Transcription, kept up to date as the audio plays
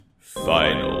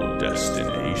Final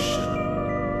destination.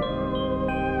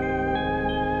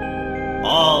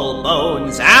 All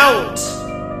bones out!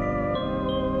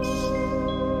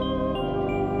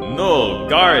 No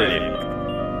garlic.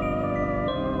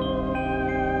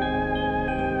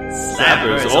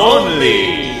 Slappers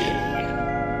only!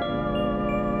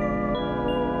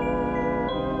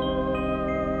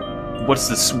 What's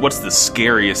the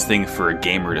scariest thing for a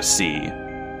gamer to see?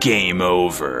 Game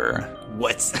over.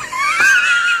 What's...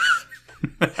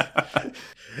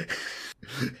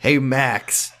 Hey,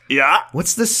 Max. Yeah?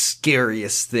 What's the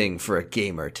scariest thing for a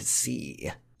gamer to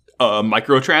see?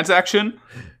 Microtransaction?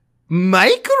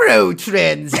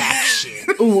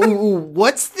 Microtransaction. Ooh,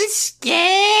 what's the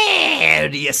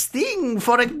scariest thing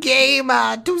for a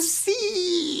gamer to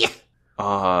see?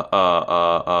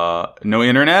 No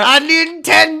internet? A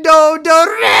Nintendo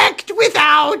Direct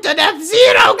without an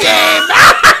F-Zero game!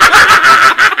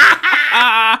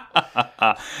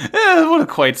 What a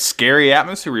quite scary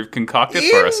atmosphere we've concocted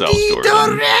for ourselves,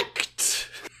 Jordan. Direct!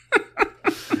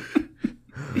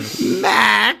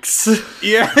 Max!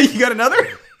 Yeah, you got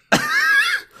another?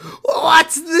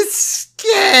 What's the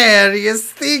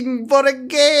scariest thing for a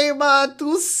gamer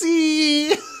to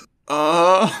see?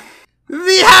 The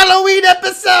Halloween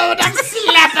episode of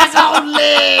Slappers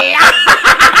Only!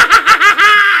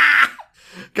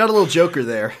 Got a little Joker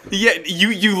there. Yeah,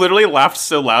 you literally laughed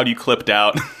so loud you clipped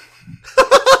out.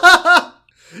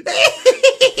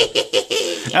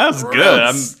 That was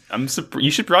good. You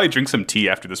should probably drink some tea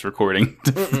after this recording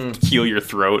to heal your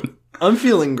throat. I'm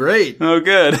feeling great. Oh,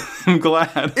 good. I'm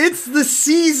glad. It's the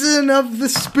season of the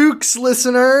spooks,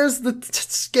 listeners. The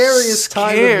scariest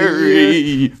time of the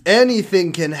year.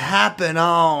 Anything can happen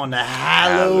on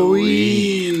Halloween.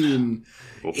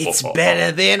 It's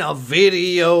better than a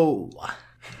video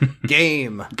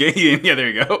game. Yeah, there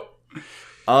you go.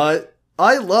 I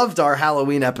loved our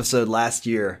Halloween episode last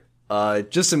year.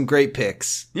 Just some great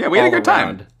picks. Yeah, we had a good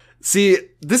time. See,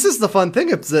 this is the fun thing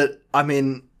is that, I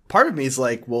mean, part of me is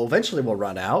like, well, eventually we'll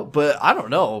run out, but I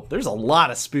don't know. There's a lot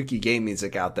of spooky game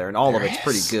music out there, and all of it's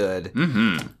pretty good.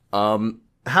 Mm-hmm. I'm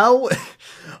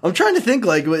trying to think,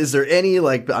 like, is there any,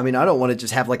 like, I mean, I don't want to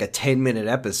just have, like, a 10-minute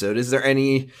episode. Is there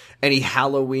any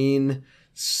Halloween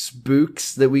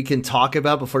spooks that we can talk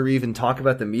about before we even talk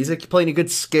about the music? You play any good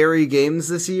scary games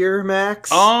this year, Max?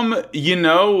 You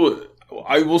know,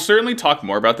 I will certainly talk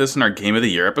more about this in our Game of the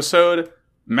Year episode.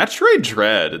 Metroid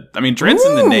Dread. I mean, Dread's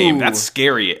in the name. That's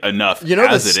scary enough. You know,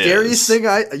 as the it scariest is. thing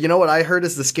you know what I heard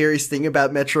is the scariest thing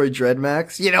about Metroid Dread,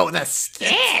 Max? You know, the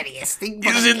scariest thing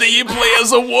Is it that you play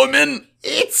as a woman?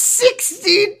 It's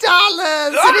 $60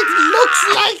 and it looks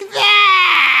like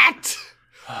that!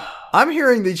 I'm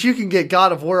hearing that you can get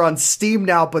God of War on Steam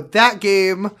now, but that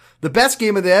game, the best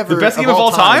game of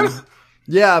all time?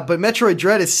 Yeah, but Metroid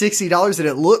Dread is $60 and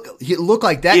it look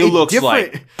like that. It looks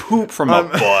like poop from a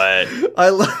butt. I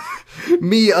love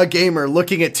me, a gamer,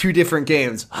 looking at two different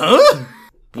games. Huh?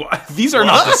 What? These are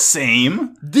not the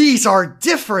same. These are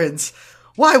different.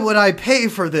 Why would I pay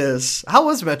for this? How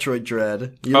was Metroid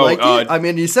Dread? You liked it? I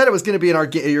mean, you said it was going to be in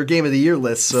your Game of the Year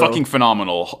list. So. Fucking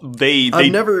phenomenal. They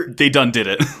done did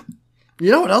it.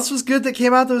 You know what else was good that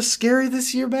came out that was scary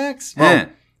this year, Max? Well,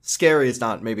 scary is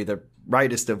not maybe the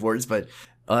rightest of words, but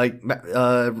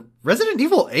Resident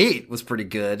Evil 8 was pretty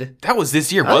good. That was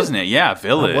this year, wasn't it? Yeah,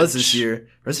 Village. It was this year.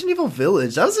 Resident Evil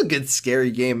Village. That was a good scary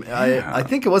game. Yeah. I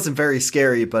think it wasn't very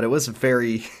scary, but it wasn't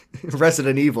very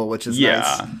Resident Evil, which is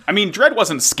nice. I mean, Dread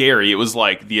wasn't scary. It was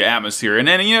like the atmosphere. And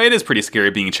then, you know, it is pretty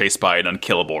scary being chased by an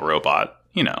unkillable robot.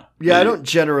 You know. Yeah, I don't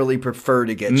generally prefer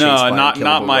to get chased by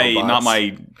unkillable robots. Not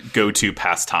my go-to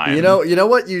pastime. You know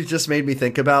what you just made me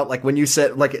think about? Like when you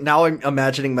said, like now I'm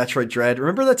imagining Metroid Dread.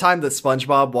 Remember the time that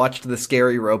SpongeBob watched the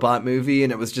Scary Robot movie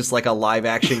and it was just like a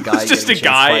live-action guy just a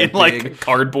guy in like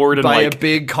cardboard and by like a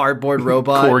big cardboard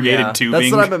robot. Corrugated tubing.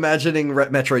 That's what I'm imagining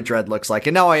Metroid Dread looks like.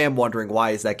 And now I am wondering, why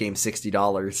is that game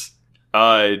 $60?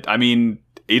 I mean,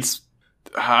 it's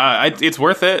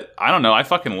worth it. I don't know. I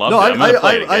fucking love it. I'm gonna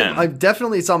play it again. I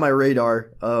definitely, it's on my radar.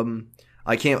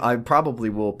 I probably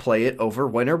will play it over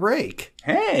winter break.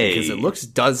 Hey, because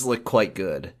it does look quite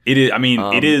good. It is. I mean,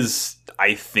 it is.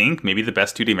 I think maybe the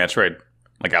best 2D Metroid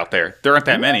like out there. There aren't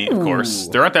that many, of course.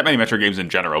 There aren't that many Metroid games in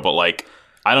general, but like,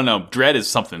 I don't know. Dread is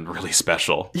something really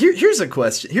special. Here's a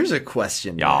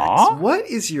question. Yeah. Max. What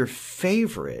is your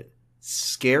favorite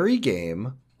scary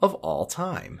game of all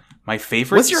time? My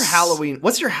favorite. What's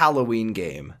your Halloween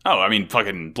game? Oh, I mean,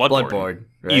 fucking Bloodborne.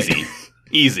 Right?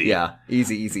 Easy. Yeah,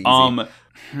 easy. I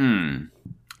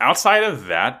Outside of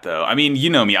that, though, I mean, you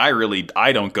know me,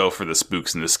 I don't go for the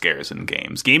spooks and the scares in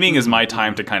games. Gaming is my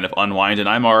time to kind of unwind, and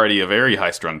I'm already a very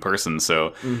high-strung person,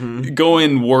 so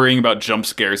going worrying about jump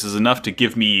scares is enough to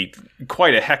give me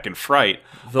quite a heckin' fright.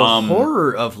 The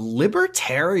horror of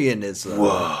libertarianism.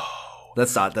 Whoa.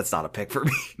 That's not a pick for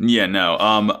me. Yeah,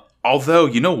 no. Although,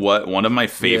 you know what? One of my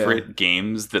favorite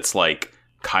games that's like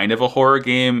kind of a horror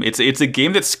game, it's a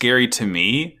game that's scary to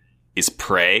me, is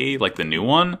Prey, like the new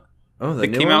one. Oh, that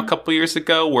came out a couple years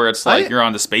ago, where it's like you're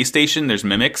on the space station, there's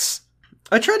mimics.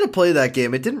 I tried to play that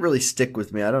game. It didn't really stick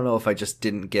with me. I don't know if I just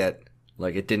didn't get,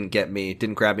 like, it didn't get me. It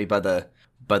didn't grab me by the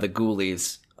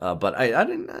ghoulies. But I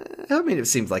didn't. I mean, it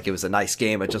seems like it was a nice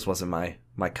game. It just wasn't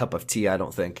my cup of tea, I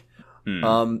don't think.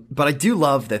 But I do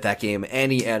love that game.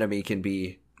 Any enemy can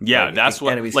be. Yeah, like, that's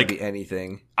what. Enemies like, can be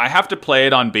anything. I have to play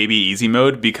it on baby easy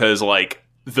mode because like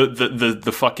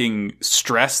the fucking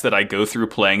stress that I go through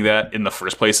playing that in the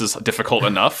first place is difficult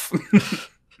enough.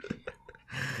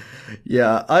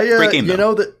 Yeah, Great game, you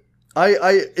know that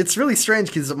I it's really strange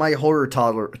because my horror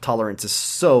tolerance is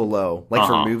so low. Like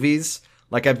for movies,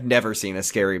 like I've never seen a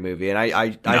scary movie, and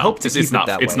I hope to keep it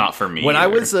that way. It's not for me. When I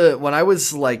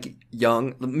was like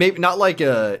young, maybe not like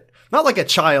a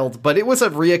child, but it was a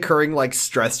reoccurring like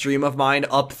stress dream of mine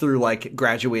up through like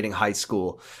graduating high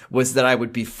school, was that I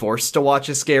would be forced to watch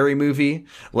a scary movie.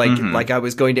 Like I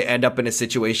was going to end up in a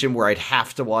situation where I'd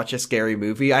have to watch a scary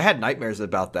movie. I had nightmares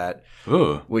about that,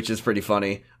 which is pretty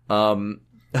funny.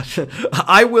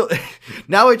 I will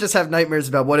now I just have nightmares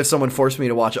about what if someone forced me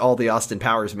to watch all the Austin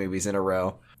Powers movies in a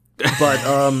row. But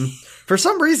for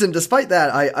some reason, despite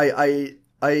that,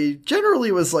 I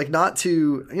generally was like not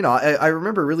too, you know, I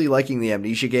remember really liking the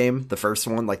Amnesia game, the first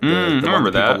one, like the I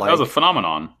remember that. That was a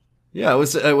phenomenon. Yeah, it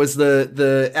was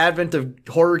the advent of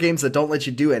horror games that don't let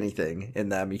you do anything in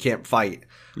them. You can't fight.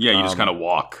 Yeah, you just kind of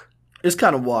walk. Just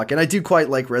kind of walk. And I do quite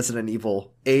like Resident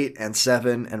Evil 8 and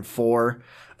 7 and 4.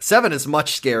 7 is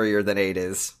much scarier than 8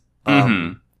 is.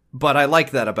 But I like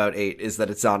that about 8 is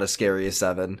that it's not as scary as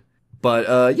 7.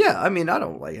 But yeah, I mean, I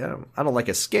don't like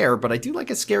a scare, but I do like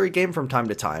a scary game from time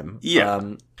to time. Yeah.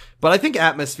 But I think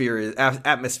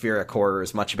atmospheric horror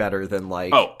is much better than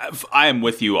like. Oh, I am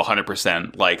with you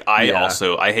 100%. Like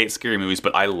I hate scary movies,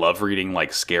 but I love reading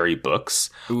like scary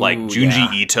books, like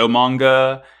Junji Ito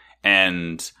manga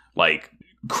and like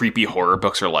creepy horror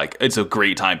books are like, it's a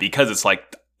great time because it's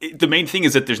like. The main thing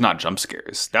is that there's not jump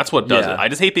scares. That's what does it. I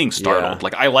just hate being startled. Yeah.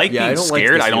 Like I like being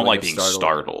scared. I don't like being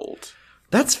startled.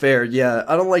 That's fair. Yeah,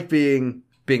 I don't like being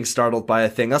startled by a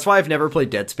thing. That's why I've never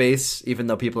played Dead Space, even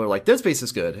though people are like, Dead Space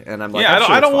is good, and I'm like, yeah,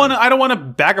 I don't want a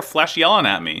bag of flesh yelling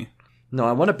at me. No,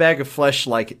 I want a bag of flesh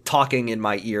like talking in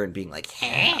my ear and being like,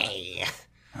 hey.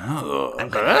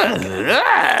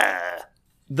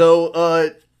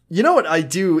 Though, you know what I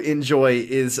do enjoy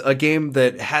is a game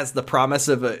that has the promise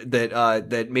of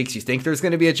that makes you think there's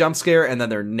going to be a jump scare and then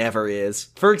there never is.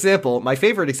 For example, my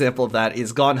favorite example of that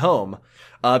is Gone Home.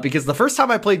 Because the first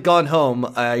time I played Gone Home,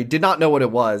 I did not know what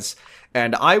it was,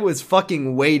 and I was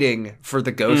fucking waiting for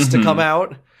the ghost to come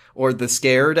out or the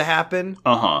scare to happen.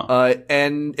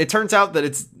 And it turns out that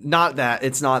it's not that.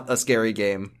 It's not a scary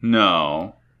game.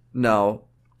 No.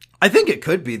 I think it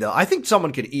could be, though. I think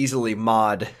someone could easily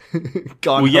mod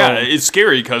Gone Home. Well, yeah, it's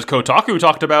scary because Kotaku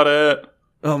talked about it.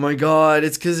 Oh my god,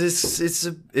 it's because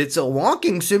it's a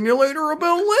walking simulator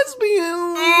about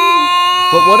lesbians.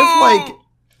 But what if, like,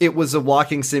 it was a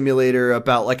walking simulator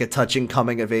about, like, a touching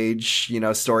coming-of-age, you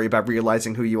know, story about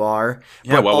realizing who you are?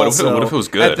 Yeah, well, what if it was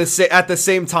good? At the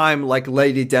same time, like,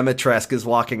 Lady Demetresk is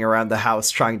walking around the house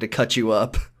trying to cut you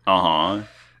up.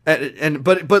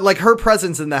 But like her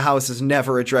presence in the house is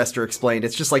never addressed or explained.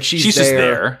 It's just like she's just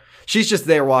there. She's just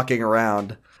there walking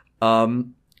around.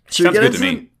 Sounds good to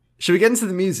me. Should we get into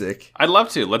the music? I'd love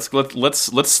to. Let's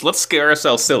scare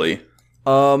ourselves silly.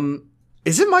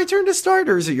 Is it my turn to start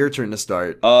or is it your turn to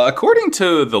start? According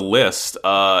to the list,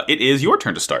 it is your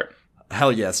turn to start.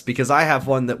 Hell yes, because I have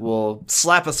one that will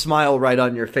slap a smile right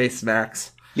on your face,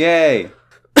 Max. Yay!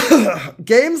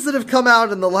 Games that have come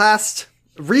out in the last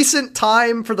recent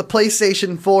time for the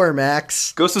PlayStation 4,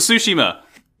 Max. Ghost of Tsushima.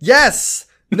 Yes.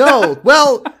 No.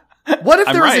 Well, what if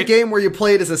there was a game where you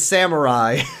played as a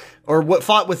samurai or what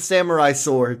fought with samurai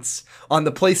swords on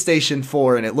the PlayStation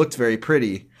 4 and it looked very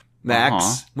pretty,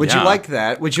 Max? Would you like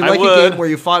that? Would you like a game where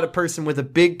you fought a person with a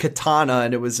big katana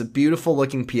and it was a beautiful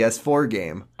looking PS4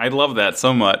 game? I'd love that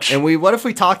so much. And what if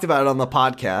we talked about it on the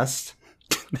podcast?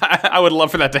 I would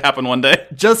love for that to happen one day.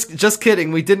 Just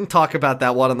kidding. We didn't talk about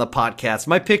that one on the podcast.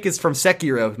 My pick is from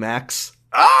Sekiro, Max.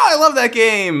 I love that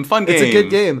game. Fun game. It's a good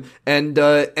game, and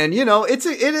you know, it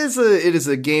is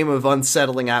a game of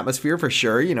unsettling atmosphere for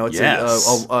sure. You know, it's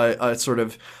a sort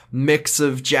of mix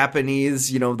of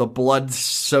Japanese, you know, the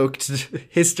blood-soaked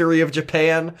history of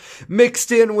Japan,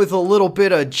 mixed in with a little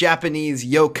bit of Japanese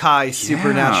yokai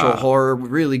supernatural horror.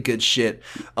 Really good shit.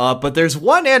 But there's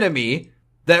one enemy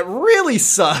that really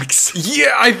sucks.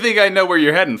 Yeah, I think I know where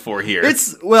you're heading for here.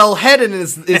 Heading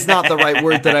is not the right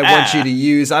word that I want you to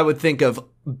use. I would think of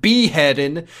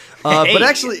beheading. But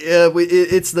actually,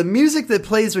 it's the music that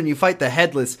plays when you fight the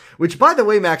Headless, which, by the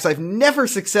way, Max, I've never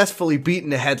successfully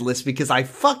beaten a Headless because I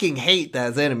fucking hate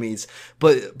those enemies.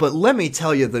 But let me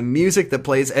tell you, the music that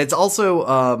plays, it's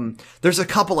also, there's a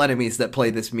couple enemies that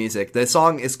play this music. The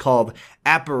song is called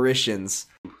Apparitions.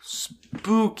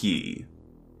 Spooky.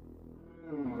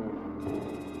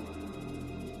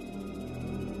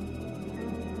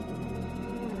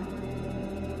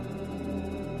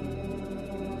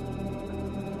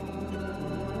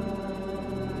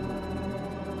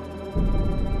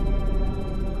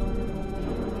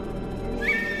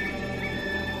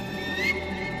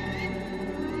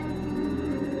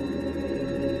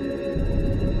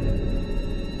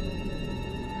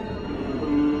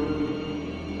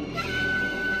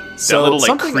 That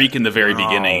little creak in the very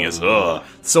beginning is ugh.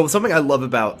 So something I love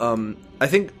about I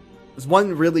think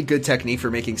one really good technique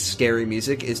for making scary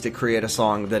music is to create a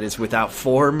song that is without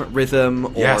form, rhythm,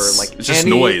 or like it's just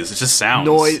noise. It's just sounds.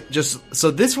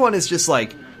 So this one is just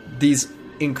like these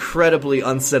incredibly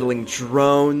unsettling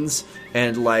drones,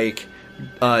 and like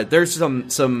there's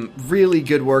some really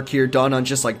good work here done on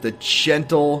just like the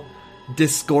gentle,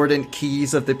 discordant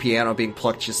keys of the piano being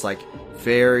plucked just like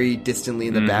very distantly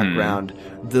in the background.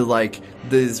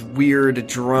 These weird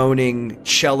droning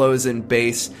cellos and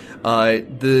bass,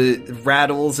 the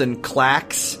rattles and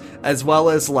clacks, as well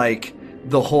as like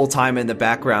the whole time in the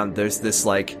background there's this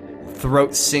like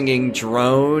throat singing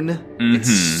drone. It's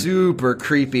super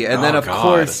creepy. And then of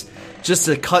course, just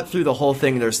to cut through the whole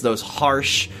thing, there's those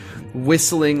harsh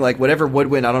whistling, like whatever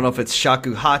woodwind, I don't know if it's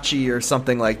shakuhachi or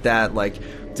something like that,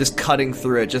 like just cutting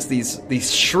through it, just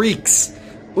these shrieks.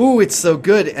 Ooh, it's so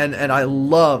good. And I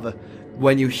love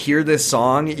when you hear this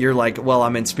song, you're like, well,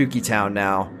 I'm in Spooky Town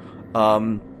now.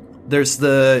 There's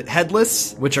the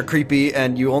Headless, which are creepy,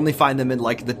 and you only find them in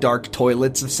like the dark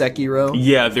toilets of Sekiro.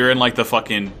 Yeah, they're in like the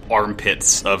fucking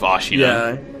armpits of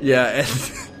Ashina. Yeah,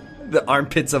 and the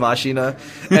armpits of Ashina.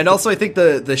 And also I think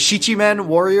the Shichimen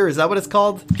warrior, is that what it's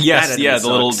called? Yes, yeah, the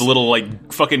little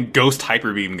like fucking ghost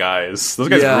hyper beam guys. Those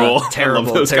guys rule. Terrible, I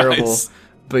love those terrible. Guys.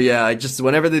 But yeah, I just,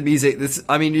 whenever the music,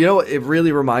 you know, it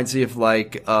really reminds me of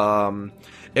like,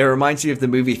 it reminds me of the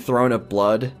movie Throne of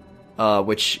Blood,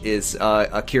 which is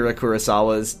Akira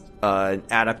Kurosawa's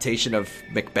adaptation of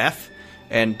Macbeth.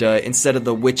 And instead of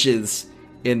the witches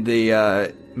in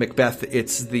the Macbeth,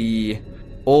 it's the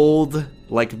old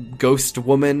like ghost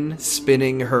woman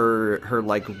spinning her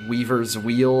like weaver's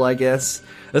wheel, I guess.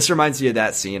 This reminds me of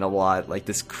that scene a lot, like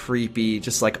this creepy,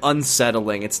 just like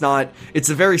unsettling. It's a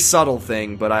very subtle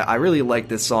thing, but I really like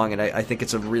this song, and I think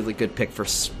it's a really good pick for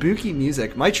spooky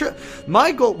music. My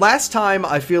goal last time,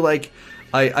 I feel like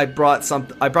I brought some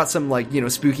like, you know,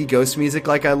 spooky ghost music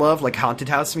like I love, like haunted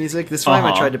house music. This time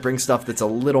I tried to bring stuff that's a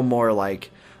little more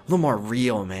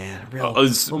real, man.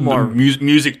 More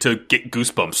music to get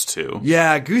goosebumps to.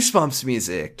 Yeah, goosebumps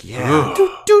music. Yeah.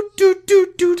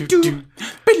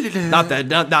 Not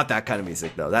that kind of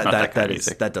music though.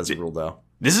 That doesn't rule though.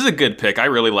 This is a good pick. I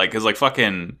really like, because like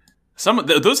fucking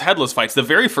those Headless fights. The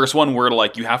very first one where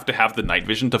like you have to have the night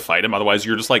vision to fight him, otherwise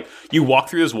you're just like, you walk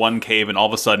through this one cave and all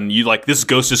of a sudden you like, this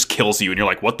ghost just kills you and you're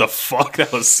like, what the fuck?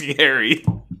 That was scary.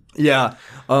 Yeah.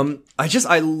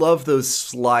 I love those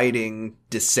sliding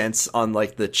descents on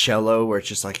like the cello where it's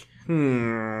just like,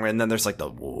 and then there's like the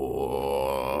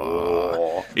whoa.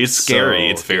 It's scary.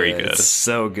 It's very good. It's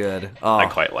so good. I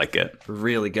quite like it.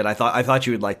 Really good. I thought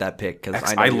you would like that pick,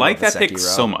 because I like that pick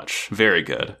so much. Very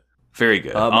good. Very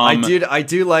good. I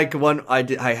do like one.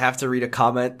 I have to read a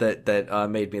comment that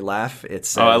made me laugh. It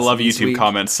says, I love YouTube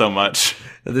comments so much.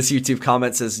 This YouTube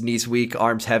comment says, "Knees weak,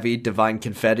 arms heavy, divine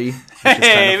confetti."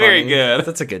 Hey, very good.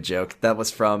 That's a good joke. That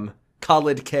was from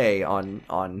Khalid K on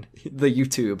the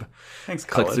YouTube. Thanks,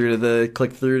 Khalid.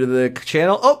 Click through to the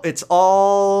channel. Oh, it's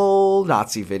all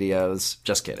Nazi videos.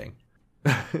 Just kidding.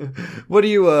 What do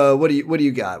you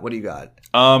got?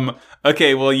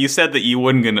 Okay, well, you said that you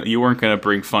weren't gonna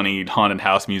bring funny haunted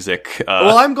house music.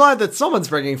 Well, I'm glad that someone's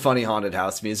bringing funny haunted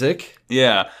house music.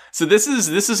 Yeah. So this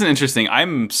is an interesting.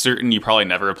 I'm certain you probably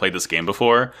never have played this game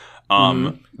before.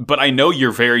 But I know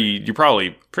you're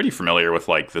probably pretty familiar with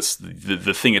like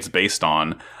the thing it's based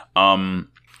on.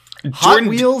 Hot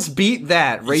Wheels Beat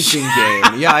That racing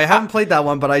game. Yeah, I haven't played that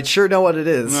one, but I sure know what it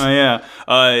is. Oh, yeah.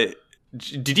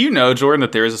 Did you know, Jordan,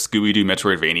 that there is a Scooby-Doo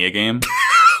Metroidvania game?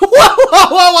 Whoa.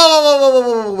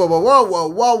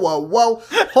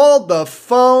 Hold the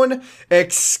phone.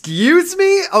 Excuse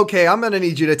me? Okay, I'm going to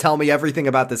need you to tell me everything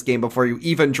about this game before you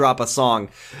even drop a song.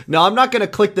 No, I'm not going to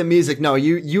click the music. No,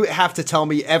 you have to tell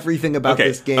me everything about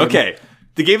this game. Okay.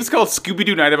 The game is called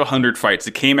Scooby-Doo Night of 100 Fights.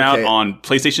 It came out on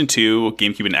PlayStation 2,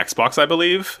 GameCube, and Xbox, I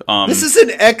believe. This is an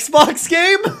Xbox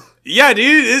game? Yeah,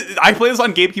 dude. I played this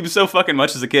on GameCube so fucking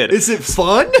much as a kid. Is it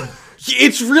fun?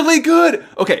 It's really good.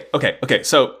 Okay.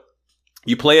 So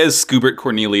you play as Scoobert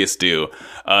Cornelius Dew.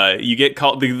 You get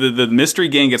called. The mystery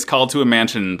gang gets called to a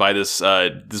mansion by this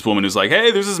woman who's like, "Hey,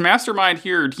 there's this mastermind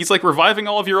here. He's like reviving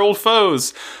all of your old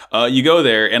foes." You go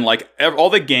there, and like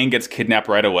all the gang gets kidnapped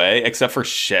right away, except for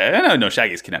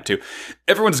Shaggy's kidnapped too.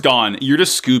 Everyone's gone. You're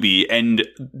just Scooby, and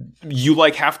you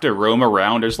like have to roam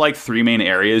around. There's like 3 main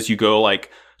areas. You go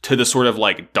like to the sort of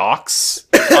like docks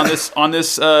on this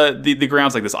the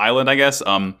grounds, like this island, I guess.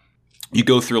 You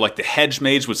go through like the hedge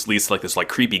maze, which leads to like this like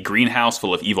creepy greenhouse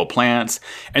full of evil plants,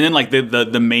 and then like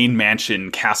the main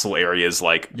mansion castle area is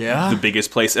like the biggest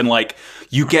place, and like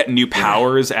you get new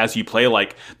powers as you play.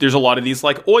 Like there's a lot of these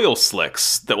like oil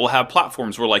slicks that will have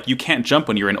platforms where like you can't jump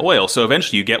when you're in oil, so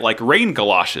eventually you get like rain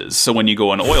galoshes. So when you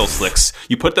go on oil slicks,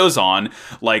 you put those on.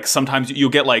 Like sometimes you'll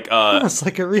get like it's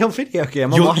like a real video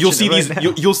game. You'll see these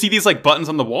you'll see these like buttons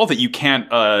on the wall that you can't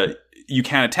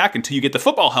attack until you get the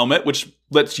football helmet, which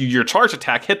lets you your charge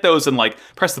attack, hit those and like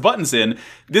press the buttons in.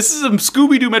 This is a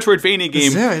Scooby-Doo Metroidvania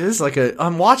game. Yeah, it is like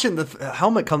I'm watching the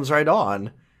helmet comes right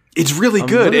on. It's really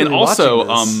good. And also,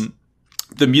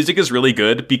 the music is really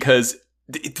good because,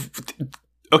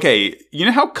 okay, you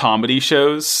know how comedy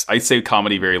shows, I say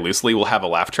comedy very loosely, will have a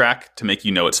laugh track to make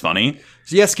you know it's funny?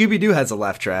 So yeah, Scooby-Doo has a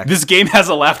laugh track. This game has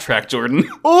a laugh track, Jordan.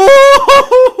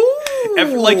 Oh!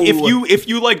 Like if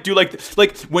you like do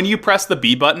like when you press the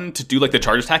B button to do like the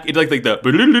charge attack, it's like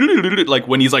the like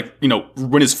when he's like, you know,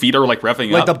 when his feet are like revving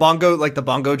like up, the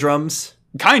bongo drums.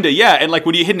 Kinda, yeah. And like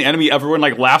when you hit an enemy, everyone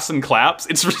like laughs and claps.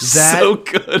 It's so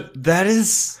good. That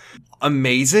is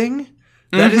amazing.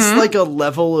 That is like a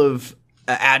level of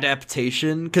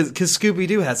adaptation because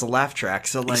Scooby-Doo has a laugh track,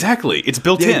 so like exactly, it's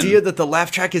built in. The idea that the laugh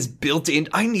track is built in.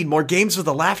 I need more games with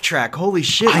a laugh track. Holy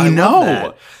shit! I know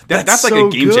love that. That's like so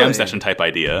a game good. jam session type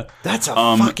idea. That's a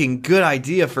fucking good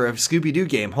idea for a Scooby-Doo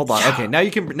game. Hold on, okay, now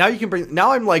you can bring.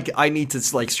 Now I'm like, I need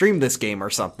to like stream this game or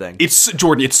something. It's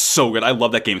Jordan. It's so good. I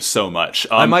love that game so much.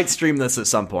 I might stream this at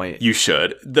some point. You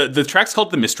should. The track's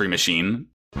called The Mystery Machine.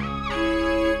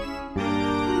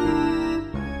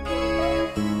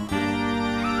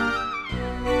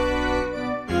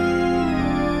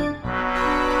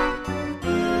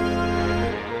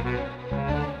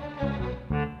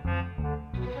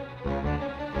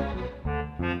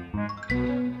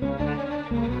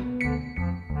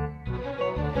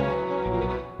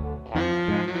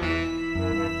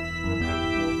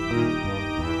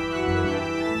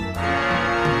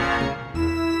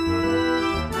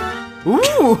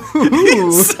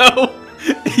 Ooh. So,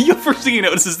 your first thing you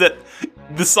notice is that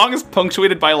the song is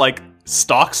punctuated by like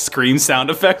stock scream sound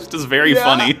effects, which is very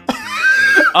funny.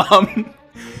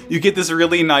 You get this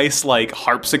really nice like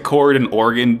harpsichord and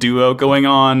organ duo going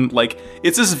on. Like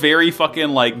it's this very fucking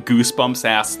like Goosebumps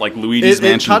ass like Luigi's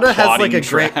Mansion plotting has like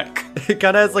track. It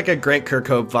kind of has like a Grant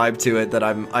Kirkhope vibe to it that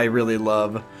I really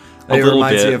love. It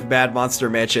reminds me of Bad Monster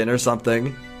Mansion or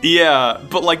something. Yeah,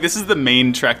 but like this is the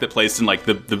main track that plays in like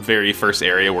the very first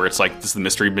area where it's like this is the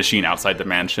mystery machine outside the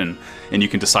mansion and you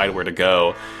can decide where to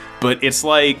go. But it's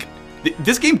like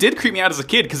this game did creep me out as a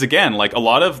kid because again, like a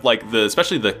lot of like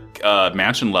especially the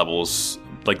mansion levels,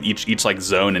 like each like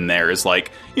zone in there is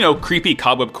like, you know, creepy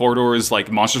cobweb corridors,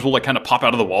 like monsters will like kind of pop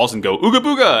out of the walls and go ooga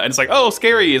booga, and it's like, oh,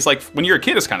 scary. It's like when you're a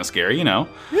kid, it's kind of scary, you know.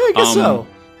 Yeah, I guess so.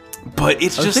 But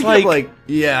it's just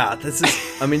yeah, this is.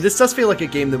 I mean, this does feel like a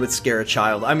game that would scare a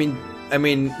child. I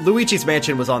mean, Luigi's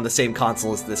Mansion was on the same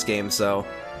console as this game, so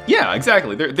yeah,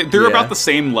 exactly. They're about the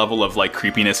same level of like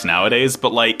creepiness nowadays.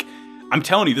 But like, I'm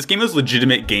telling you, this game has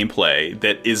legitimate gameplay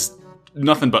that is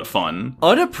nothing but fun.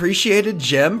 Unappreciated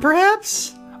gem,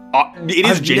 perhaps. It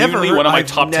is genuinely one of my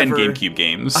top 10 GameCube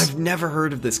games. I've never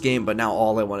heard of this game, but now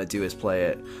all I want to do is play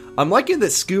it. I'm liking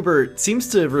that Scoobert seems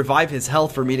to revive his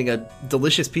health from eating a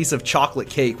delicious piece of chocolate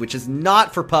cake, which is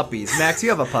not for puppies. Max, you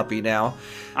have a puppy now.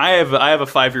 I have a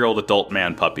 5-year-old adult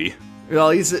man puppy.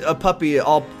 Well, he's a puppy.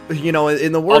 All you know,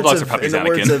 in the words all dogs are puppies,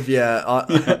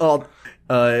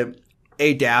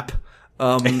 ADAP.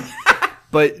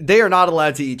 But they are not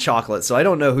allowed to eat chocolate, so I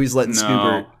don't know who's letting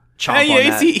Scoobert chomp on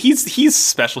that. He's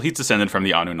special. He's descended from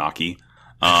the Anunnaki.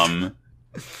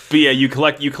 But yeah, you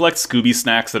collect Scooby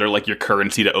snacks that are like your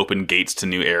currency to open gates to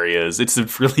new areas. It's a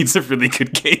really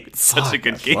good game. It's such a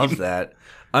good game. I love that.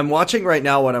 I'm watching right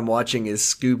now. What I'm watching is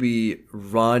Scooby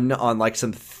run on like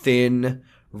some thin,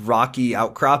 rocky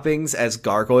outcroppings as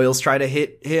gargoyles try to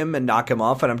hit him and knock him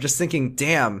off. And I'm just thinking,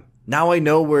 damn. Now I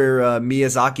know where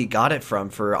Miyazaki got it from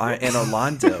for Anor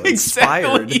Londo.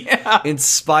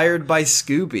 Inspired by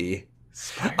Scooby.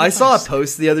 I saw a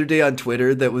post the other day on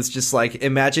Twitter that was just like,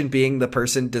 imagine being the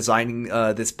person designing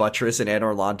this buttress in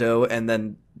Anor Londo, and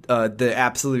then the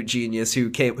absolute genius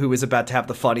who was about to have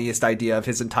the funniest idea of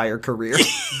his entire career.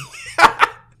 What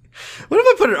if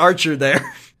I put an archer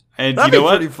there? And that'd, you know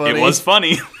what? Funny. It was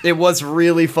funny. It was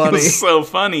really funny. It was so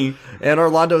funny. Anor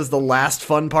Londo is the last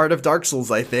fun part of Dark Souls,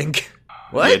 I think.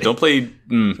 What? Yeah, don't play.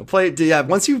 Don't play. Yeah,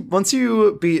 once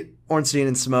you beat Ornstein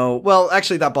and Smo. Well,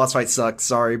 actually, that boss fight sucks.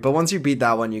 Sorry, but once you beat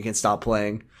that one, you can stop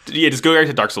playing. Yeah, just go back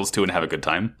to Dark Souls 2 and have a good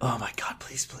time. Oh my god,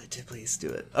 please do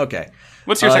it. Okay.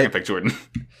 What's your second pick, Jordan?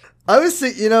 I was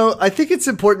thinking, I think it's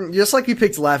important, just like you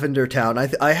picked Lavender Town,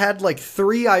 I had like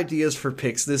 3 ideas for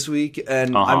picks this week,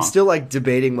 and I'm still like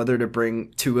debating whether to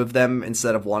bring 2 of them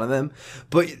instead of 1 of them.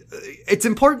 But it's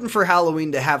important for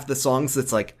Halloween to have the songs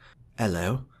that's like,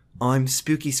 hello, I'm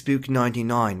Spooky Spook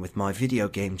 99 with my video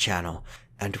game channel.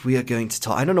 And we are going to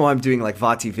talk... I don't know why I'm doing like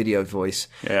Vati video voice.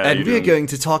 Yeah, and we are going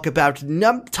to talk about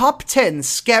top 10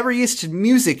 scariest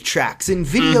music tracks in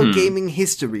video gaming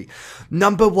history.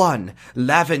 Number 1,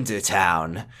 Lavender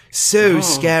Town. So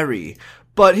scary.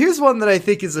 But here's one that I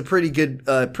think is a pretty good,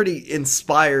 pretty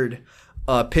inspired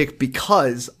pick,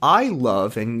 because I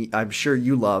love, and I'm sure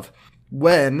you love,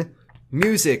 when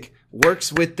music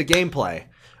works with the gameplay.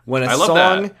 When a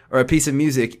song or a piece of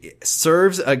music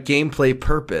serves a gameplay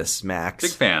purpose, Max.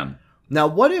 Big fan. Now,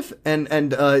 what if,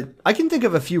 and I can think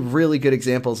of a few really good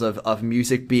examples of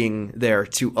music being there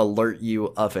to alert you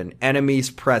of an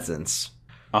enemy's presence.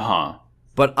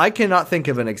 But I cannot think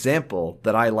of an example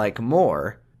that I like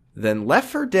more than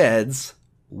Left 4 Dead's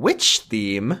Witch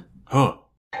theme.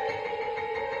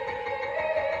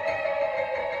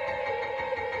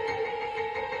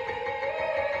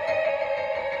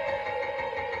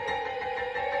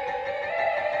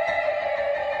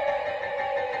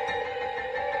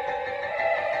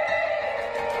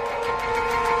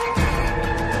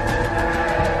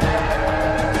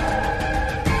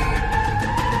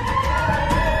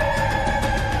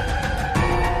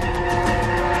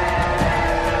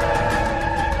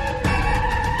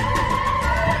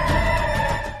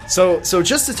 So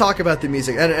just to talk about the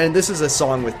music, and this is a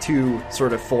song with 2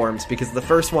 sort of forms, because the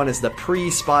first one is the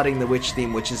pre-spotting the witch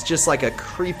theme, which is just like a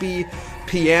creepy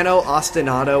piano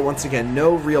ostinato. Once again,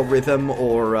 no real rhythm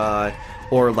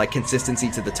or like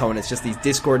consistency to the tone. It's just these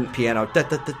discordant piano.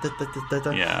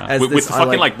 Yeah, with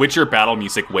fucking like Witcher battle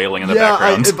music wailing in the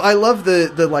background. I love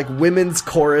the like women's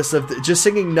chorus of just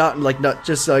singing, not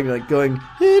just like going,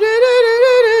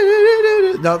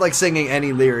 not like singing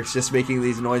any lyrics, just making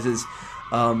these noises.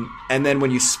 And then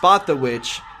when you spot the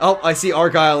witch, I see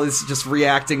Argyle is just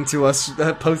reacting to us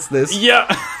post this. Yeah.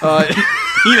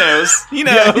 He knows.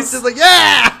 Yeah, he's just like,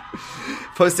 yeah!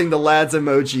 Posting the lads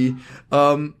emoji.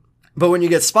 But when you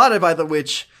get spotted by the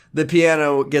witch, the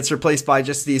piano gets replaced by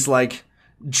just these like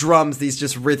drums, these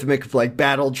just rhythmic like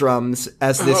battle drums,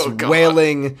 as this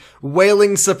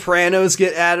wailing sopranos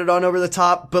get added on over the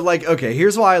top. But like, okay,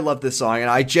 here's why I love this song, and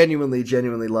I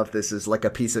genuinely love this as like a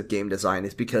piece of game design,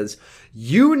 is because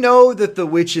you know that the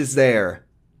witch is there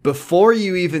before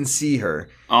you even see her.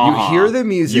 You hear the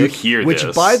music, which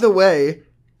this. By the way,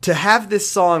 to have this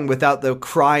song without the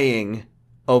crying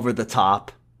over the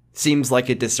top seems like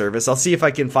a disservice. I'll see if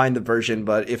I can find the version,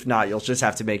 but if not, you'll just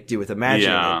have to make do with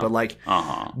imagining it. But like,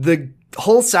 the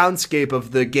whole soundscape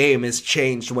of the game is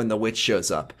changed when the witch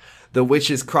shows up. The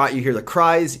witch's cry, you hear the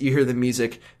cries, you hear the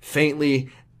music faintly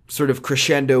sort of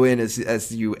crescendo in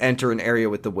as you enter an area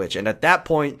with the witch. And at that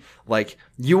point, like,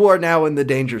 you are now in the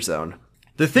danger zone.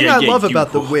 The thing I love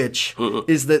about the witch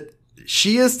is that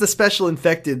she is the special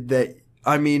infected that,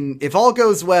 I mean, if all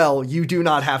goes well, you do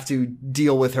not have to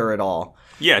deal with her at all.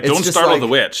 Yeah, don't startle the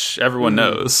witch. Everyone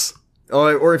knows.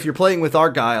 Or if you're playing with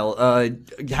Argyle,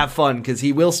 have fun, because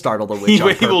he will startle the witch on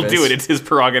purpose. He will do it. It's his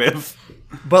prerogative.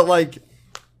 But like,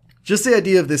 just the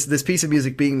idea of this piece of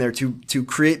music being there to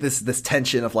create this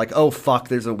tension of like, oh fuck,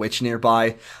 there's a witch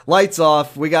nearby. Lights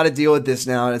off. We got to deal with this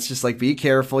now. And it's just like, be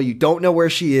careful. You don't know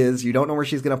where she is. You don't know where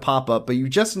she's gonna pop up. But you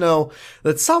just know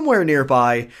that somewhere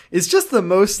nearby is just the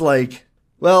most like,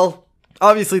 well,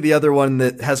 obviously the other one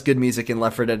that has good music in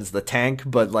Left 4 Dead is the tank,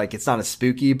 but like, it's not as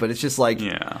spooky, but it's just like,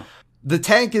 the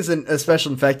tank isn't a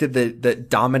special infected that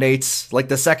dominates. Like,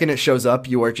 the second it shows up,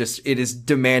 it is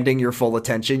demanding your full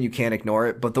attention. You can't ignore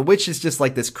it. But the witch is just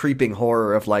like this creeping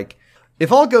horror of like,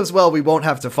 if all goes well, we won't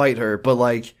have to fight her. But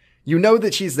like, you know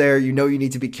that she's there. You know you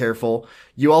need to be careful.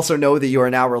 You also know that you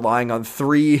are now relying on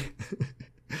 3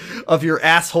 of your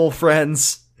asshole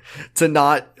friends to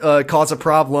not cause a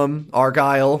problem.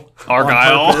 Argyle. On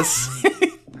purpose.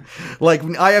 Like,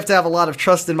 I have to have a lot of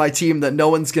trust in my team that no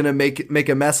one's gonna make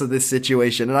a mess of this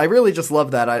situation, and I really just love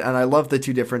that. I love the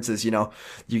 2 differences. You know,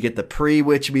 you get the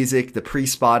pre-witch music, the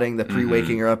pre-spotting, the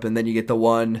pre-waking her up, and then you get the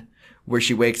one where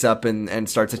she wakes up and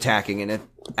starts attacking, and it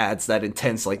adds that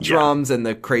intense like drums and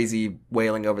the crazy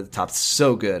wailing over the top.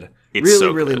 So good. It's really,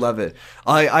 so really love it.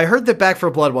 I heard that Back 4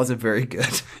 Blood wasn't very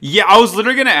good. Yeah, I was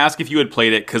literally gonna ask if you had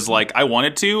played it because like I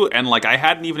wanted to, and like I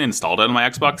hadn't even installed it on my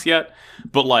Xbox yet,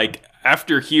 but like.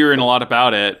 After hearing a lot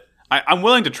about it, I'm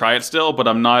willing to try it still, but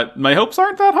I'm not. My hopes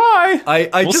aren't that high.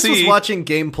 I was watching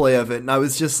gameplay of it, and I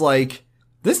was just like,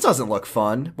 "This doesn't look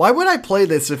fun. Why would I play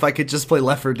this if I could just play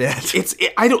Left 4 Dead?"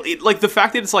 Like the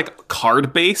fact that it's like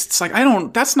card based. It's like I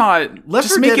don't. That's not.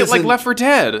 Just make it like Left 4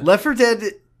 Dead. Left 4 Dead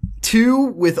 2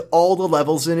 with all the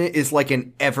levels in it is like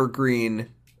an evergreen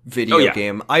video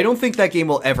game. I don't think that game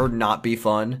will ever not be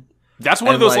fun. That's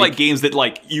one of those like games that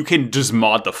like you can just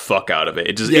mod the fuck out of it.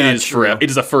 It is forever.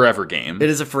 It is a forever game. It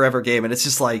is a forever game, and it's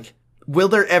just like, will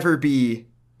there ever be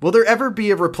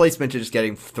a replacement to just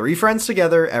getting 3 friends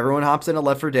together? Everyone hops into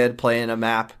Left 4 Dead, playing a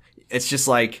map. It's just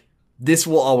like, this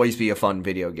will always be a fun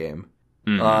video game.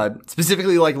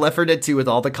 Specifically like Left 4 Dead 2 with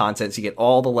all the content, so you get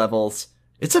all the levels.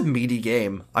 It's a meaty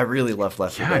game. I really love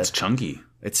Left 4 Dead. Yeah, it's chunky.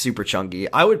 It's super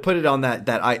chunky. I would put it on that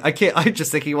I can't. I'm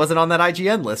just thinking it wasn't on that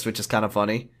IGN list, which is kind of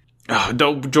funny. Oh,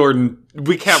 don't, Jordan.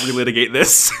 We can't relitigate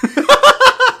this.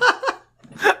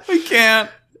 We can't.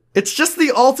 It's just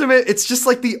the ultimate. It's just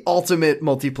like the ultimate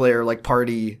multiplayer, like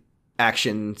party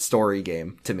action story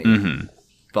game to me. Mm-hmm.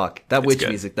 Fuck that witch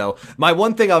music though. My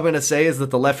one thing I'm gonna say is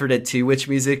that the Left 4 Dead 2 witch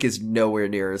music is nowhere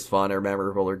near as fun or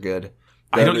memorable or good.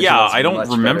 I don't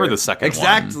remember the second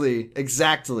one.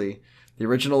 Exactly. The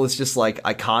original is just like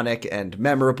iconic and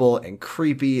memorable and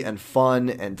creepy and fun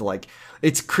and like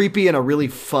it's creepy in a really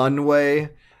fun way.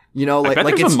 You know, like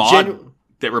it's a mod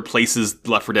that replaces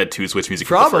Left 4 Dead 2's witch music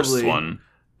for the first one.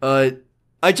 I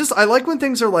like when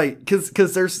things are like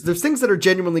because there's things that are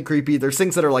genuinely creepy. There's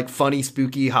things that are like funny,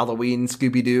 spooky, Halloween,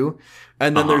 Scooby-Doo,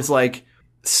 and then there's like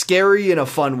scary in a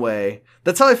fun way.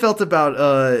 That's how I felt about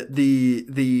the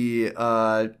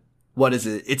what is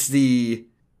it? It's the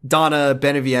Donna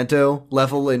Beneviento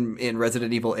level in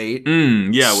Resident Evil 8.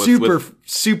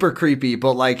 Super creepy,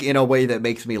 but like in a way that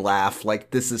makes me laugh. Like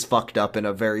this is fucked up in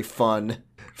a very fun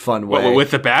way. What,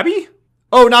 with the Babby?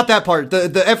 Oh, not that part.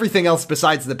 The everything else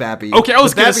besides the Babby. Okay, I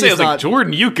was gonna say, like,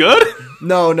 Jordan, you good?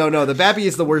 No. The Babby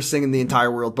is the worst thing in the entire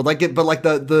world. But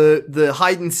the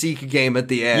hide and seek game at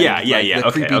the end.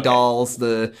 The creepy dolls,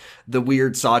 the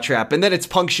weird saw trap, and then it's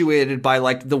punctuated by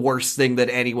like the worst thing that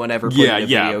anyone ever played in a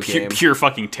video game. Pure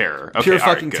fucking terror. Okay, pure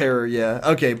fucking terror. Yeah.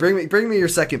 Okay, bring me your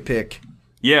second pick.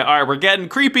 Yeah. All right, we're getting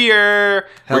creepier.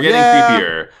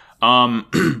 Creepier.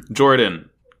 Jordan.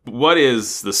 What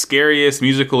is the scariest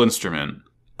musical instrument?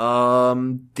 There's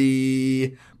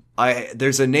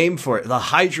a name for it. The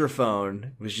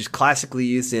hydrophone, which is classically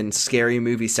used in scary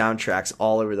movie soundtracks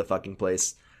all over the fucking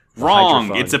place. Wrong.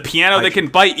 Hydrophone. It's a piano that can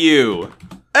bite you.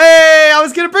 Hey, I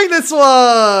was gonna bring this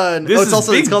one. It's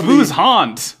also Big Boo's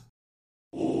Haunt.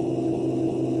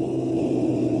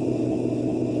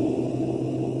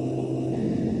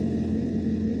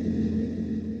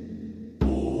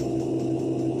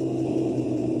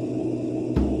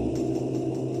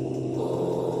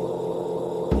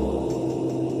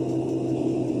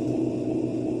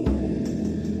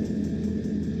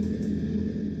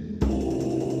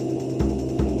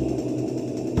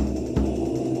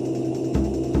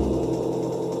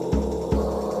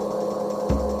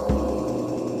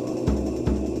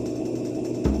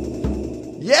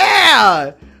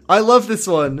 I love this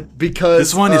one because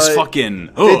this one is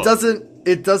fucking.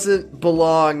 It doesn't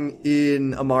belong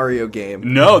in a Mario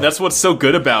game. No, that's what's so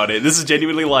good about it. This is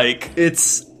genuinely like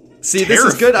this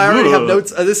is good. I already have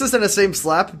notes. This isn't a same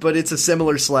slap, but it's a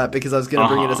similar slap because I was going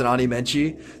to bring it as an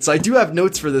Animenchi. So I do have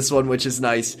notes for this one, which is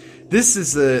nice. This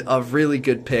is a really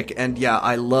good pick, and yeah,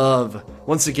 I love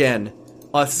once again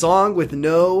a song with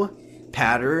no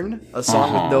pattern, a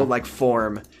song with no like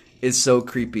form. Is so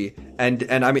creepy, and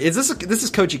I mean, this is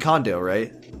Koji Kondo,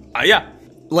 right? Yeah.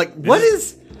 Like, what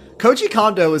is Koji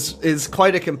Kondo is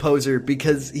quite a composer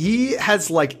because he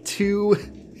has like two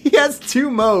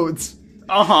modes.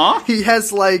 He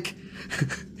has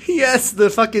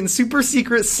the fucking super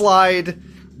secret slide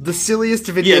the silliest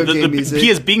video game music. He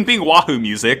has Bing Bing Wahoo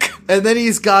music. And then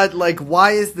he's got, like,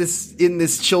 why is this in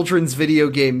this children's video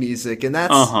game music? And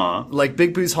that's, like,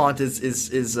 Big Boo's Haunt is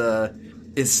the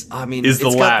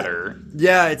latter.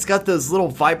 It's got those little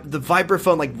the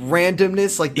vibraphone, like,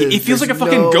 randomness, like, it feels like a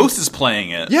fucking ghost is playing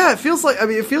it. Yeah, it feels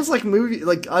like movie,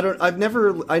 like, I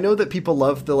know that people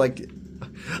love the, like,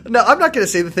 no, I'm not gonna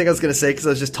say the thing I was gonna say, because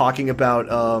I was just talking about,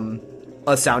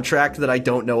 a soundtrack that I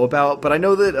don't know about, but I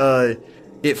know that,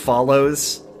 It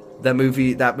Follows, that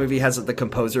movie has the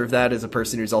composer of that is a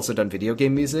person who's also done video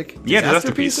game music. Yeah,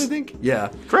 Masterpiece, I think. Yeah.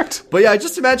 Correct. But yeah, I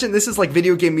just imagine this is like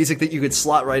video game music that you could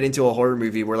slot right into a horror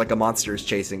movie where like a monster is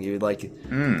chasing you. Like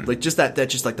just that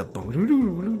just like the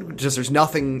just there's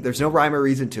no rhyme or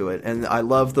reason to it. And I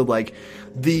love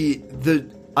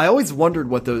I always wondered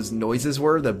what those noises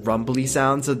were, the rumbly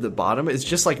sounds at the bottom. It's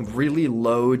just like really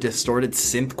low, distorted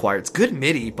synth choir. It's good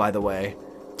MIDI, by the way.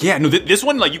 Yeah, no, this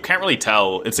one, like, you can't really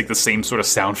tell. It's like the same sort of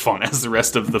sound font as the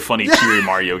rest of the funny cheery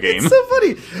Mario game. It's so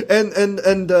funny.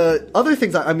 And other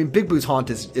things, I mean, Big Boo's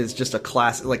Haunt is just a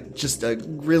classic, like, just a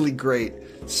really great,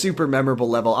 super memorable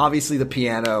level. Obviously, the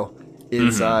piano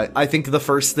is, I think, the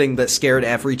first thing that scared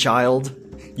every child.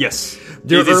 Yes.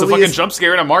 It's a fucking jump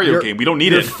scare in a Mario game. We don't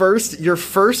need it. Your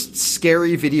first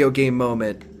scary video game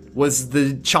moment was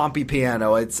the chompy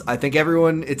piano. I think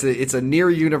everyone, it's a near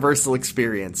universal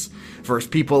experience for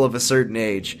people of a certain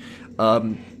age.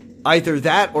 Either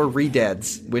that or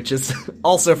Redeads, which is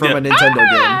also from a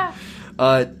Nintendo game.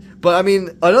 But I mean,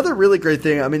 another really great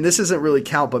thing, I mean, this doesn't really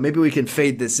count, but maybe we can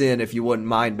fade this in if you wouldn't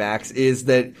mind, Max, is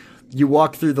that you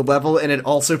walk through the level and it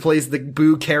also plays the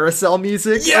Boo carousel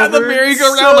music. Yeah, the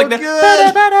merry-go-round, so like that.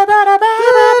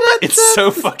 It's so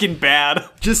fucking bad.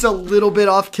 Just a little bit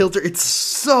off kilter. It's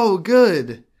so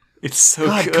good. It's so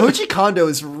good. Koji Kondo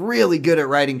is really good at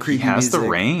writing creepy music. He has the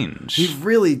range. He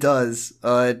really does.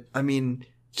 I mean,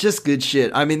 just good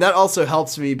shit. I mean, that also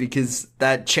helps me because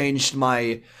that changed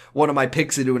one of my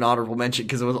picks into an honorable mention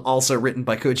because it was also written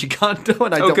by Koji Kondo,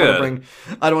 and I don't want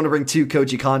to bring two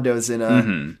Koji Kondos in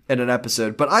an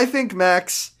episode. But I think,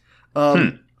 Max,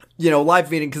 live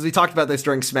feeding, because we talked about this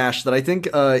during Smash, that I think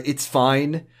it's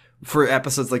fine for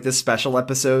episodes like this, special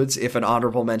episodes, if an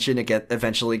honorable mention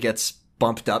eventually gets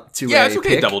bumped up to it's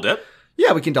okay to double dip.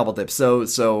 Yeah, we can double dip.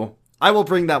 So I will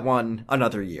bring that one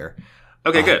another year.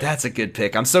 Okay, good. That's a good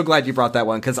pick. I'm so glad you brought that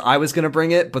one because I was going to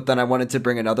bring it, but then I wanted to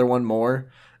bring another one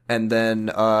more. And then,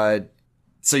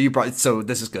 so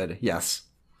this is good. Yes.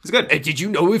 It's good. And did you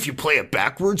know if you play it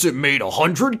backwards, it made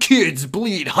 100 kids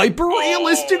bleed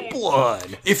hyper-realistic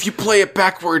blood? If you play it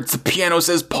backwards, the piano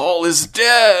says Paul is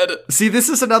dead. See, this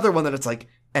is another one that it's like,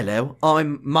 hello,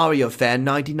 I'm Mario Fan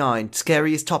 99,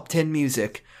 scariest top 10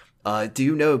 music. Do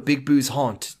you know Big Boo's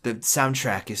Haunt? The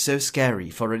soundtrack is so scary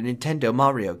for a Nintendo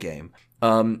Mario game.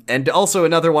 And also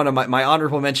another one of my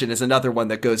honorable mention is another one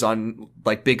that goes on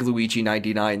like Big Luigi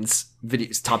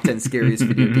 99's top 10 scariest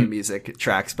video game music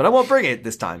tracks, but I won't bring it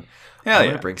this time. I'm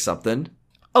gonna bring something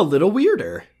a little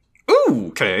weirder. Ooh,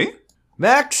 okay.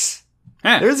 Max,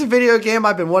 there's a video game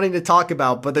I've been wanting to talk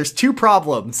about, but there's two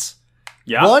problems.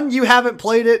 Yeah. One, you haven't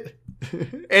played it.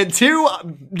 And two,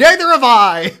 neither have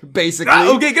I, basically.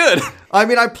 Okay, good. I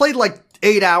mean, I played like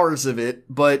 8 hours of it,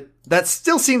 but that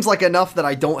still seems like enough that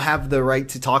I don't have the right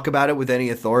to talk about it with any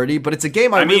authority, but it's a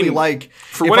game I really like.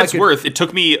 For what it's worth, it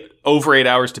took me over 8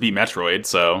 hours to beat Metroid,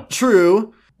 so.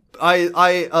 True.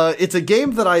 It's a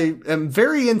game that I am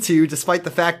very into, despite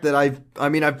the fact that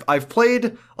I've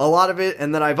played a lot of it,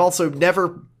 and then I've also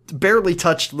barely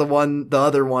touched the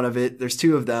other one of it. There's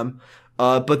two of them.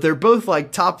 But they're both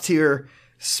like top tier,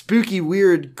 spooky,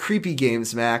 weird, creepy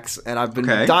games, Max, and I've been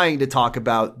dying to talk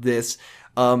about this.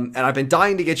 And I've been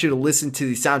dying to get you to listen to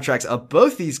the soundtracks of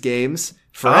both these games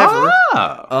forever.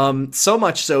 So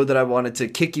much so that I wanted to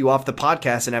kick you off the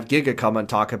podcast and have Giga come and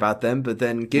talk about them, but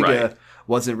then Giga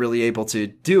wasn't really able to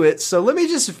do it. So let me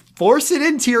just force it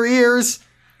into your ears.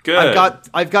 Good.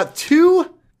 I've got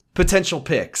two potential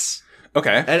picks.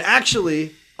 Okay. And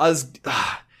actually,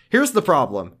 here's the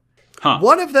problem. Huh.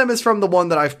 One of them is from the one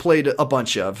that I've played a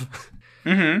bunch of.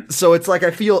 Mm-hmm. So it's like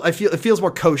I feel it feels more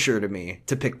kosher to me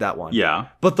to pick that one. Yeah.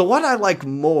 But the one I like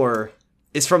more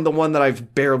is from the one that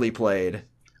I've barely played.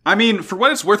 I mean, for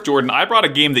what it's worth, Jordan, I brought a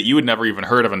game that you had never even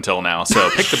heard of until now, so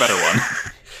pick the better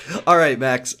one. All right,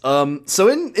 Max. So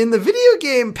in the video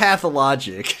game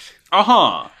Pathologic,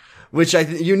 which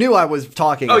you knew I was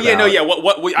talking about. Oh yeah, no, yeah.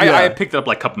 I picked it up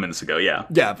like a couple minutes ago. Yeah.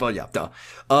 Yeah, but yeah, duh.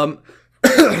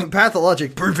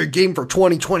 Pathologic, perfect game for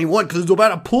 2021 because it's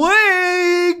about to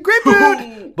play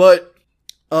Grapefruit. But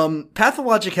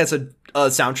Pathologic has a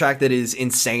soundtrack that is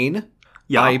insane.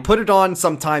 Yeah, I put it on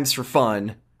sometimes for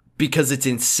fun because it's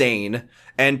insane.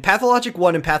 And Pathologic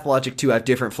 1 and Pathologic 2 have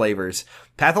different flavors.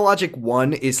 Pathologic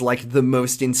 1 is like the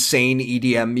most insane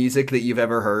EDM music that you've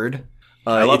ever heard.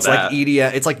 I love it's that. like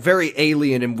EDM. It's like very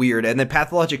alien and weird. And then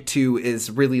Pathologic 2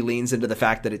 really leans into the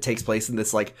fact that it takes place in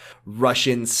this like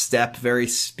Russian steppe, very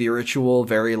spiritual,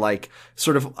 very like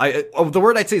sort of, the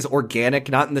word I'd say is organic,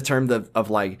 not in the term of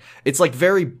like, it's like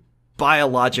very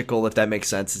biological, if that makes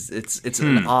sense. It's it's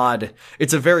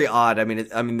a very odd. I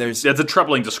mean, there's it's a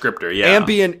troubling descriptor. Yeah,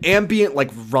 ambient like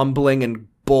rumbling and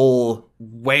bull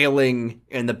wailing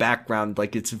in the background.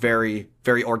 Like it's very,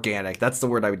 very organic. That's the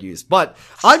word I would use. But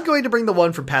I'm going to bring the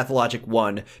one from Pathologic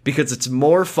 1 because it's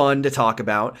more fun to talk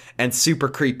about and super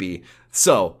creepy.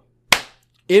 So,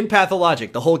 in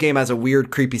Pathologic, the whole game has a weird,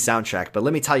 creepy soundtrack. But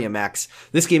let me tell you, Max,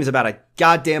 this game is about a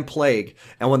goddamn plague.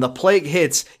 And when the plague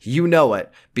hits, you know it.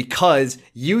 Because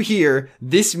you hear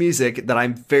this music that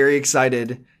I'm very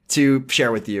excited to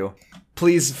share with you.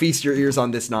 Please feast your ears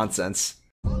on this nonsense.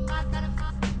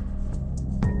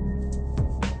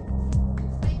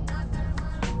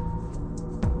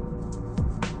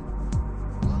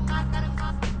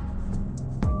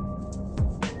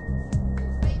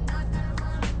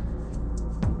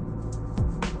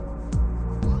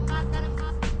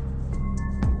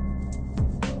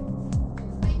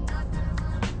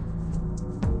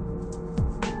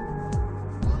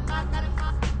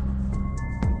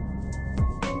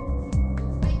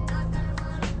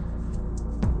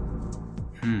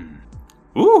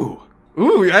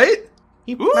 Ooh, right?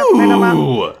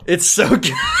 Ooh. It's so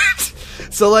good.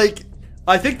 So like,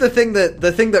 I think the thing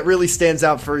that really stands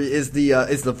out for is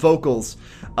the vocals,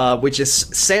 which is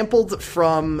sampled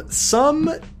from some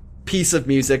piece of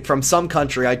music from some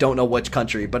country. I don't know which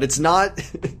country, but it's not.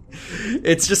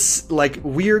 It's just like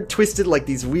weird, twisted, like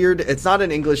these weird. It's not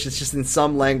in English. It's just in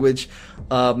some language.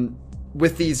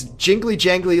 With these jingly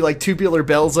jangly like tubular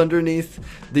bells underneath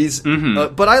these.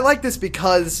 But I like this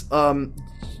because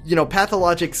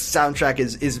Pathologic's soundtrack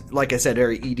is like I said,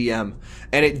 very EDM,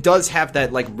 and it does have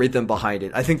that like rhythm behind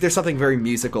it. I think there's something very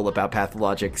musical about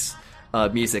Pathologic's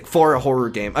music for a horror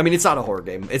game. I mean, it's not a horror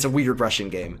game; it's a weird Russian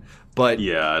game. But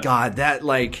yeah, God,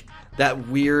 that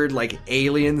weird like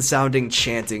alien sounding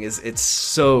chanting it's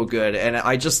so good, and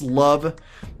I just love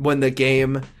when the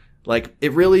game like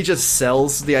it really just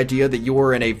sells the idea that you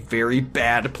are in a very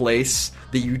bad place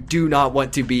that you do not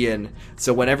want to be in.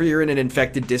 So whenever you're in an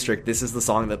infected district, this is the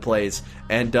song that plays.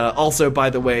 And also, by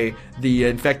the way, the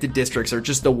infected districts are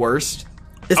just the worst.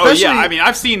 Especially, I mean,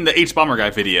 I've seen the H-Bomber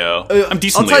Guy video. I'm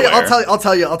decently aware. I'll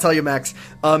tell you, Max.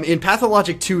 In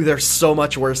Pathologic 2, they're so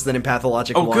much worse than in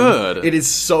Pathologic 1. Oh, good. It is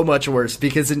so much worse,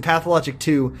 because in Pathologic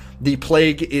 2, the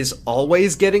plague is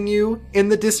always getting you in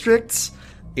the districts.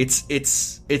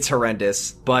 It's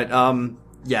horrendous. But,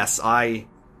 yes, I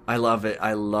love it.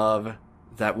 I love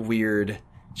that weird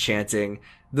chanting.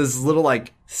 Those little,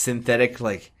 like, synthetic,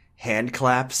 like, hand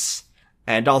claps.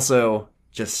 And also,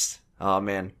 just, oh,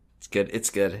 man. It's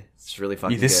good. It's really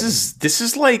fucking good. This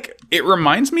is like, it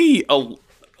reminds me a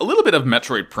little bit of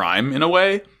Metroid Prime in a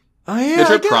way. Oh yeah,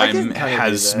 Metroid Prime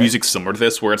has music similar to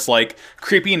this, where it's like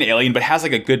creepy and alien, but has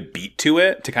like a good beat to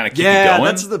it to kind of keep you going. Yeah,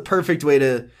 that's the perfect way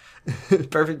to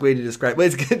describe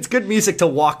it. It's good music to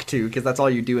walk to, because that's all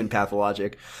you do in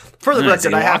Pathologic. For the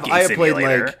record, I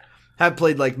have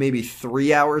played like maybe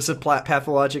 3 hours of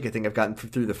Pathologic. I think I've gotten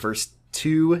through the first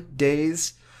 2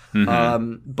 days.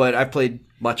 But I've played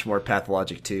much more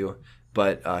Pathologic 2.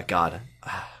 But God,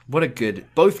 what a good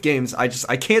both games. I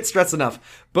can't stress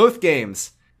enough. Both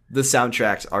games, the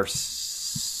soundtracks are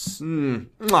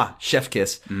chef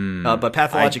kiss. But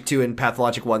Pathologic 2 and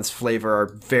Pathologic 1's flavor are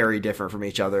very different from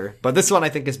each other. But this one I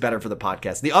think is better for the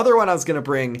podcast. The other one I was going to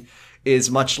bring is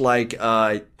much like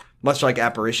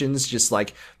Apparitions, just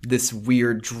like this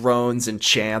weird drones and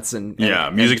chants and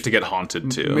music to get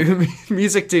haunted to.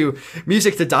 music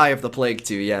to die of the plague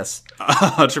to, yes.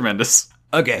 Tremendous.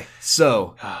 Okay,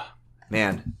 so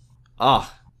man. Well,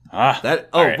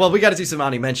 we got to do some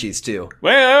Ani Menchis too.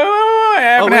 Wait,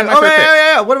 yeah. What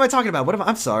am I talking about?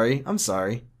 I'm sorry.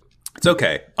 It's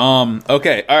okay.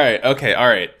 Okay. All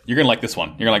right. You're gonna like this one.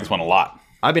 You're gonna like this one a lot.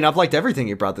 I mean, I've liked everything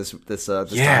you brought this time.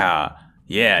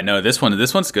 Yeah, no, this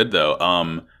one's good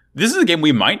though. This is a game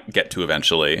we might get to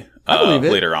eventually. I believe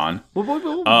it. Later on. We'll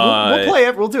play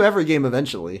it. We'll do every game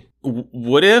eventually.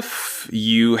 What if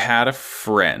you had a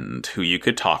friend who you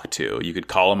could talk to? You could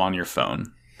call him on your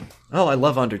phone. Oh, I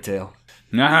love Undertale.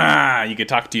 You could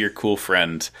talk to your cool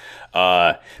friend.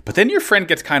 But then your friend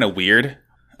gets kind of weird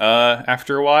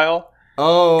after a while.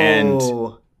 Oh, and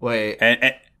wait.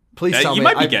 And please tell me. You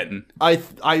might be getting. I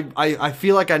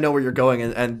feel like I know where you're going,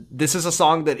 and this is a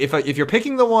song that if you're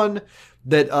picking the one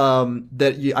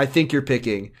I think you're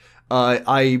picking,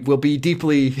 I will be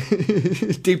deeply,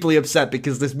 deeply upset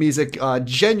because this music,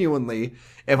 genuinely,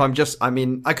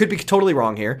 I could be totally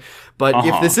wrong here, but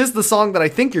if this is the song that I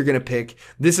think you're gonna pick,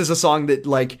 this is a song that,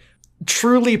 like,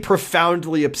 truly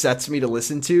profoundly upsets me to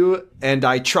listen to, and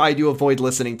I try to avoid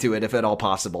listening to it if at all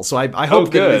possible. So I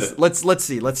hope that it is, let's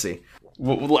see.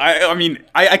 Well,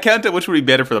 I can't tell which would be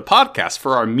better for the podcast,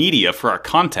 for our media, for our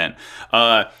content.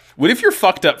 What if your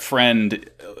fucked up friend,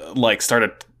 like,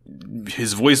 started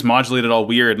his voice modulated all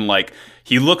weird and, like,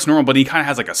 he looks normal, but he kind of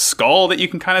has, like, a skull that you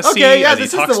can kind of see as he talks to you?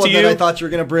 This is the one that I thought you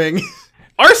were going to bring.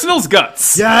 Arsenal's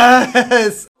Guts.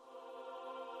 Yes!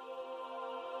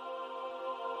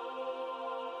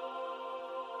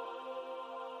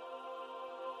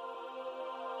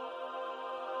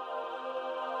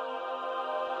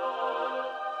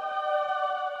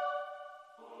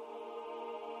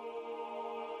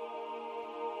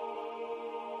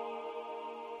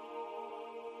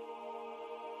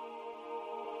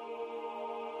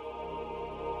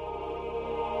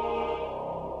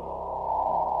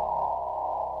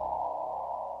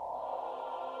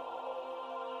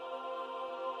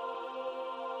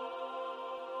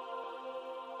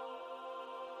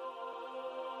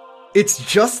 It's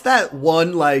just that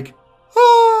one, like,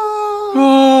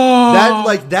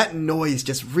 that noise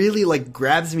just really, like,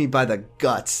 grabs me by the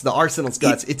guts. The Arsenal's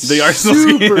guts. It's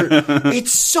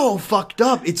it's so fucked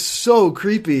up. It's so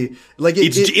creepy. Like,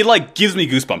 it like gives me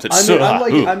goosebumps.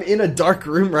 I'm in a dark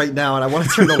room right now and I want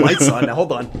to turn the lights on. Now,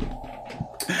 hold on.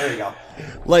 There you go.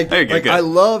 I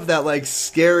love that, like,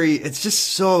 scary. It's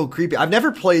just so creepy. I've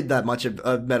never played that much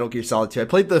of Metal Gear Solid 2. I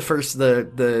played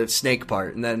the Snake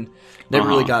part, and then never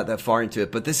really got that far into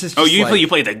it. But this is just you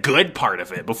played the good part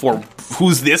of it before.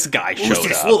 Who's this guy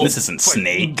showed up? This isn't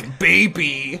Snake,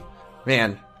 baby.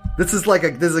 Man, this is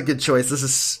a good choice. This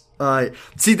is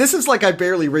this is like, I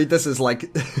barely rate this as,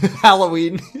 like,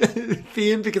 Halloween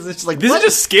theme, because it's just like, this is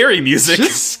just scary music. It's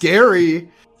just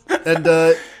scary, and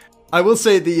I will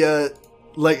say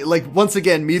like once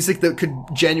again, music that could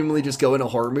genuinely just go in a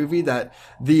horror movie. That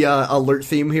the alert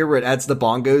theme here, where it adds the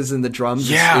bongos and the drums,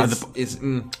 is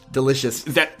delicious.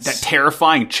 That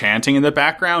terrifying chanting in the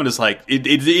background is like it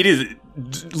is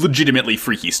legitimately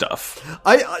freaky stuff.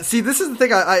 I see. This is the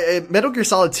thing. I Metal Gear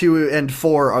Solid 2 and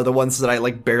 4 are the ones that I,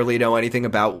 like, barely know anything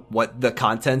about what the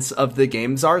contents of the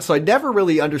games are. So I never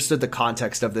really understood the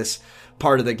context of this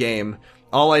part of the game.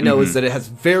 All I know is that it has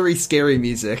very scary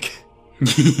music.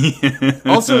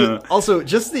 also,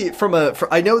 just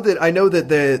I know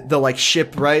that the like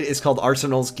ship, right, is called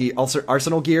Arsenal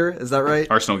Gear. Is that right?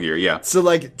 Arsenal Gear, yeah. So,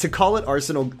 like, to call it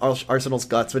Arsenal's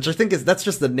Guts, which I think that's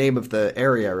just the name of the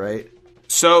area, right?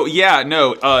 So yeah,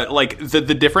 no, like the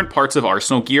different parts of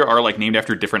Arsenal Gear are, like, named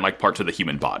after different, like, parts of the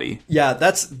human body. Yeah,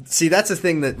 that's a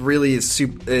thing that really is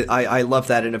super. I love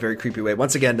that in a very creepy way.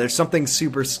 Once again, there's something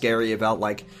super scary about,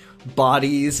 like,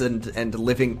 bodies and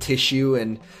living tissue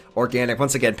and organic.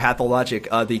 Once again, pathologic.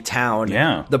 The town,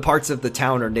 the parts of the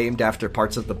town are named after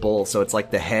parts of the bull. So it's like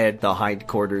the head, the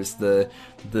hindquarters, the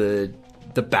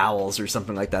bowels, or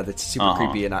something like that. That's super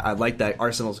creepy, and I like that.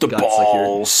 Arsenal's the guts,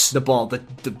 balls, like the ball, the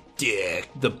dick,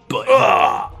 the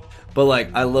butt. But,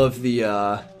 like, I love the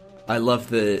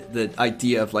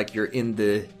idea of, like, you're in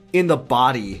the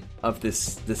body of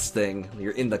this thing.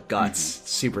 You're in the guts.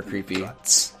 It's super creepy.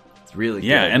 It's really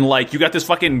good. And, like, you got this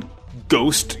fucking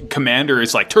ghost commander.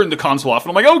 It's like, turn the console off, and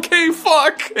I'm like, okay,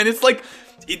 fuck. And it's like,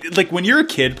 like, when you're a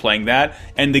kid playing that,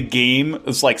 and the game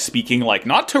is, like, speaking, like,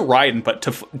 not to Raiden, but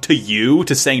to you,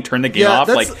 to saying turn the game off.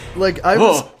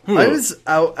 I was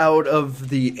out of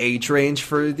the age range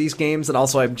for these games, and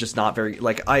also I'm just not very,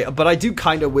 like, but I do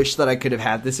kind of wish that I could have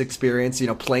had this experience, you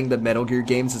know, playing the Metal Gear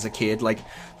games as a kid, like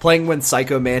playing when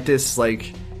Psycho Mantis,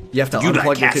 like, you have to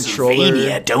unplug the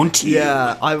controller, don't you?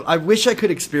 Yeah, I wish I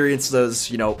could experience those,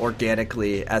 you know,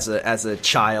 organically as a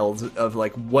child, of,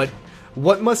 like,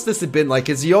 what must this have been like?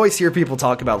 Because you always hear people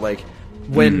talk about, like,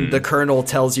 when the colonel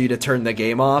tells you to turn the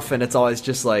game off, and it's always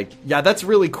just like, yeah, that's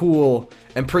really cool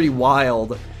and pretty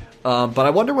wild. But I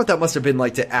wonder what that must have been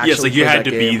like to actually. Yes, like, you had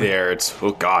to be there. It's a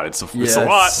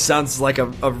lot. Sounds like a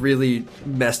really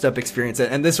messed up experience,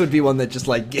 and this would be one that just,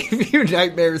 like, gave you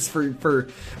nightmares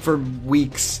for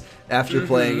weeks after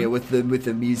playing it with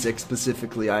the music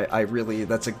specifically. I really,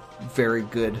 that's a very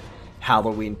good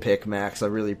Halloween pick, Max. I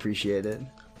really appreciate it.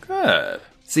 Good.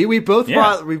 See, we both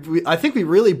brought. I think we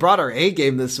really brought our A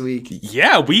game this week.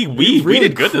 Yeah, we really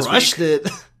did good this week. Crushed it.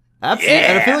 Absolutely,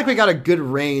 and I feel like we got a good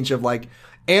range of, like,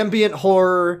 ambient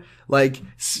horror, like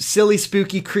silly,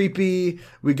 spooky, creepy.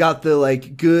 We got the,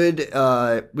 like, good.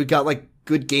 We got, like,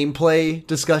 good gameplay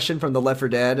discussion from the Left 4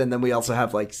 Dead, and then we also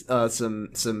have like some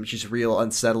just real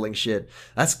unsettling shit.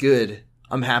 That's good.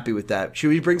 I'm happy with that. Should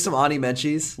we bring some Ani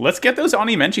Menchies? Let's get those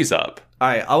Ani Menchies up. All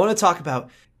right, I want to talk about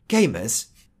gamers.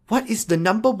 What is the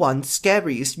number 1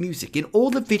 scariest music in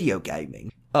all of video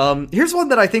gaming? Here's one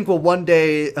that I think will one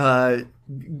day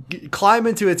climb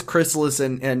into its chrysalis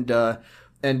and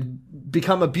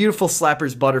become a beautiful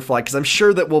slapper's butterfly, because I'm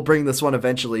sure that we'll bring this one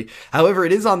eventually. However,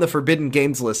 it is on the Forbidden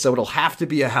Games list, so it'll have to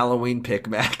be a Halloween pick,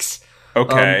 Max.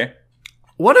 Okay.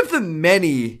 One of the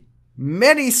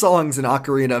many songs in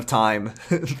Ocarina of Time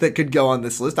that could go on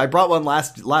this list. I brought one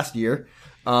last year,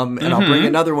 and I'll bring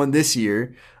another one this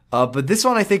year. But this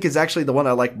one I think is actually the one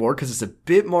I like more because it's a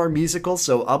bit more musical.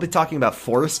 So I'll be talking about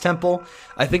Forest Temple.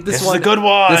 I think this one is a good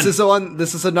one.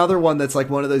 This is another one that's like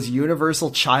one of those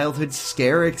universal childhood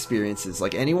scare experiences.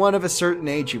 Like anyone of a certain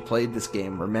age who played this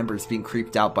game remembers being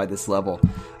creeped out by this level.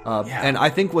 And I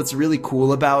think what's really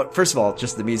cool about, first of all,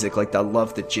 just the music. Like I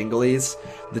love the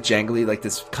jangly, like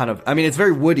this kind of. I mean, it's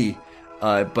very woody,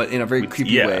 but in a very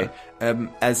creepy way. And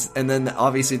then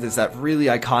obviously there's that really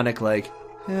iconic like.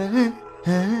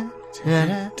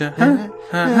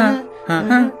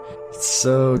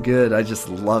 So good. I just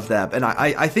love that. And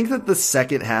I think that the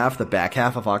second half, the back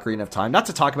half of Ocarina of Time, not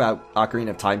to talk about Ocarina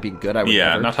of Time being good, I would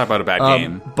never. Not talk about a bad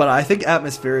game. But I think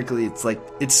atmospherically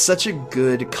it's such a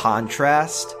good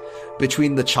contrast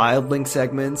between the child Link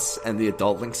segments and the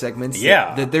adult Link segments.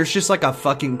 That there's just like a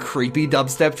fucking creepy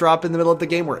dubstep drop in the middle of the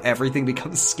game where everything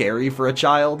becomes scary for a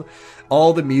child.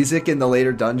 All the music in the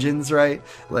later dungeons, right?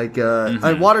 Like,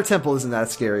 Water Temple isn't that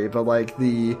scary, but like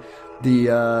the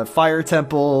Fire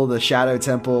Temple, the Shadow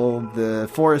Temple, the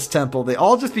Forest Temple, they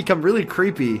all just become really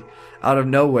creepy out of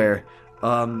nowhere.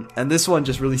 And this one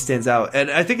just really stands out.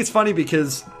 And I think it's funny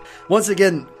because, once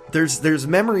again, there's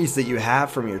memories that you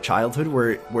have from your childhood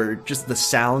where just the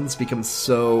sounds become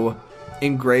so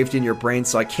engraved in your brain.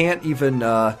 So I can't even,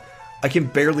 I can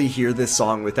barely hear this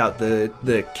song without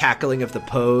the cackling of the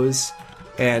Pose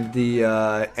and the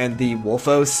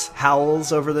Wolfos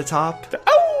howls over the top.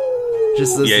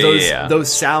 Just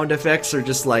those sound effects are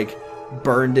just like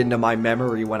burned into my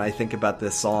memory when I think about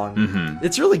this song.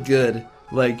 It's really good.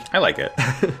 Like, I like it.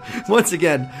 Once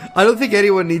again, I don't think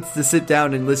anyone needs to sit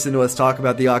down and listen to us talk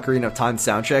about the Ocarina of Time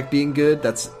soundtrack being good.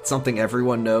 That's something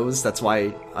everyone knows. That's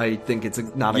why I think it's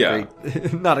not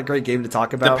a great game to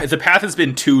talk about. The path has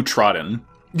been too trodden.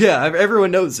 Yeah,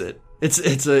 everyone knows it.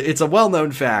 It's a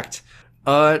well-known fact.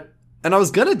 And I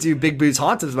was gonna do Big Boo's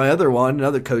Haunt as my other one,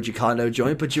 another Koji Kondo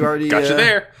joint, but you already got you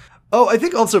there. Oh, I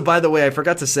think also, by the way, I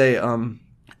forgot to say,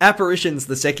 Apparitions,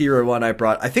 the Sekiro one I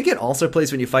brought, I think it also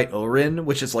plays when you fight Orin,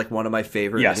 which is like one of my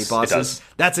favorite mini bosses.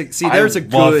 I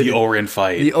love the Orin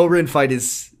fight. The Orin fight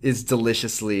is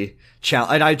deliciously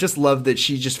challenging, and I just love that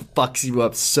she just fucks you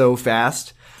up so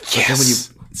fast. Yes, but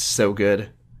then it's so good.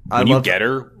 When you get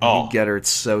her, it's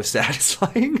so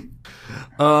satisfying.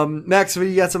 Max, what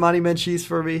you got some Ani Menchies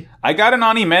for me? I got an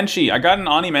Ani Menchie,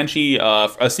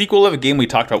 a sequel of a game we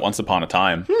talked about once upon a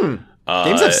time.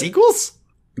 Games have sequels?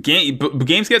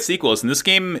 Games get sequels, and this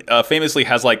game famously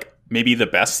has like maybe the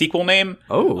best sequel name.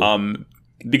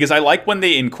 Because I like when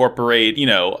they incorporate,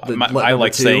 I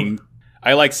like saying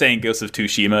Ghost of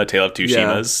Tsushima, Tale of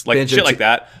Tsushima's, like shit like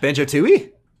that.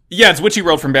 Banjo-Tooie? Yeah, it's Witchy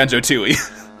World from Banjo-Tooie.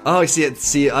 Oh, I see it.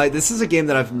 This is a game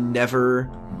that I've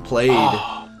never played.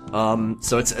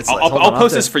 So it's. I'll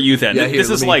post this for you then. Yeah, this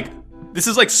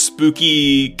is like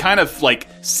spooky, kind of like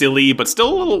silly, but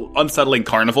still a little unsettling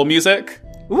carnival music.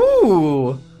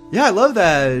 Ooh, yeah, I love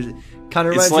that. Kind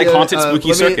of reminds me of Haunted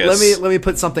Spooky Circus. Let me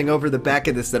put something over the back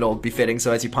of this that'll be fitting.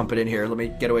 So as you pump it in here, let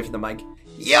me get away from the mic.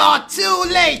 You're too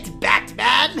late,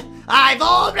 Batman. I've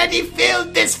already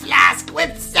filled this flask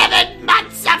with 7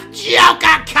 months of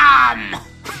Joker cum.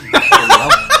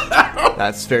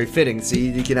 That's very fitting.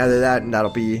 See, you can either that and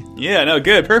that'll be... Yeah, no,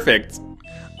 good, perfect.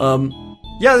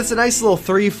 Yeah, it's a nice little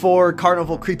 3/4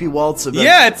 carnival creepy waltz.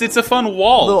 It's a fun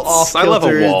waltz. I love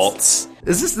a waltz.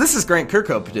 This is Grant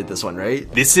Kirkhope who did this one,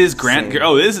 right? This is Grant.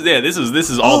 This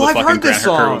is all the fucking Grant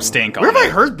Kirkhope stank on it. Where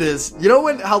have I heard this? You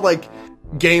know how like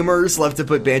gamers love to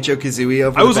put Banjo-Kazooie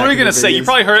over. I was literally gonna say you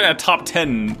probably heard it in a top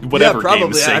 10 whatever. Yeah, probably.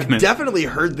 Game segment. I've definitely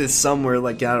heard this somewhere,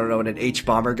 like I don't know, in an H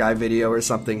Bomber Guy video or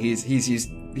something. He's used.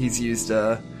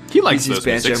 He likes those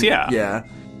Banjo. musics, yeah. Yeah.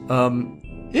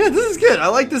 Yeah, this is good. I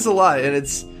like this a lot, and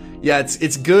it's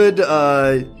good.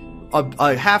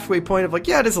 A halfway point of like,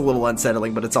 yeah, it is a little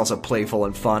unsettling, but it's also playful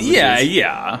and fun. Which is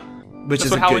That's a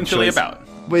what Halloween's good really choice.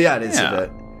 about. But yeah, it is a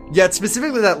bit. Yeah, it's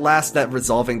specifically that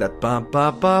resolving that bum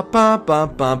bum bum bum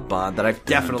bum bum bum that I've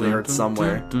definitely heard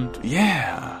somewhere.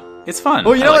 Yeah. It's fun.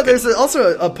 Well, you know what? There's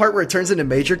also a part where it turns into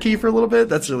Major Key for a little bit.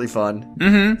 That's really fun.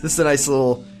 Mm-hmm. Just a nice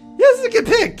little... Yeah, this is a good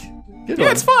pick. Good one.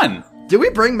 It's fun. Did we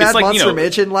bring Mad Monster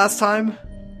Mansion last time?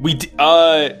 We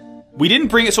didn't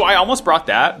bring it, so I almost brought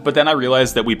that, but then I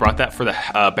realized that we brought that for the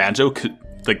Banjo,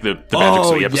 like the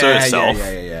Banjo-Kazooie episode itself.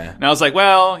 Yeah. And I was like,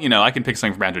 well, I can pick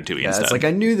something from Banjo-Tooie instead. It's like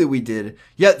I knew that we did.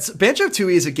 Yeah,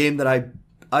 Banjo-Tooie is a game that I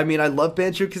love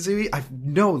Banjo-Kazooie. I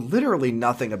know literally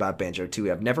nothing about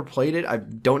Banjo-Tooie. I've never played it. I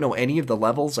don't know any of the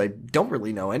levels. I don't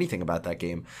really know anything about that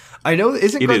game. I know,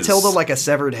 isn't Gruntilda like a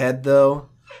severed head, though?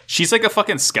 She's like a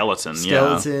fucking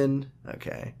skeleton.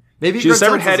 Okay. Maybe she's a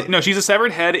severed head. No, she's a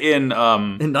severed head in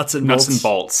Nuts and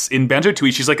Bolts. In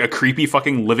Banjo-Tooie, she's like a creepy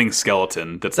fucking living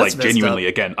skeleton that's like genuinely,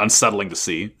 again, unsettling to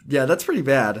see. Yeah, that's pretty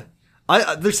bad.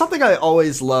 There's something I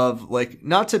always love, like,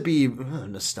 not to be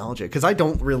nostalgic, because I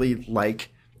don't really like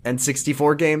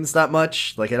N64 games that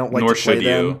much. Like, I don't like to play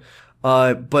them.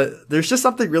 But there's just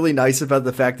something really nice about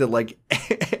the fact that, like,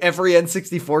 every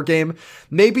N64 game,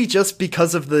 maybe just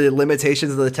because of the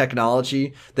limitations of the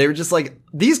technology, they were just like,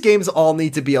 these games all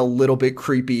need to be a little bit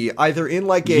creepy, either in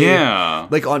like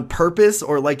like on purpose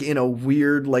or like in a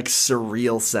weird, like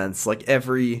surreal sense. Like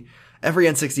every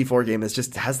N64 game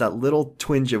just has that little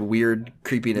twinge of weird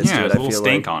creepiness to it. A little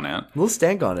stank on it. A little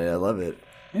stank on it. I love it.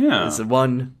 Yeah. It's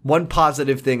one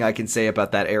positive thing I can say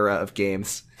about that era of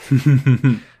games.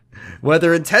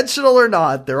 Whether intentional or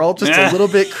not, they're all just a little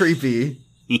bit creepy.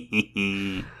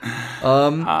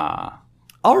 All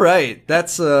right.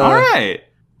 That's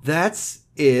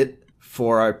it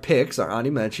for our picks, our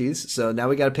Animechis. So now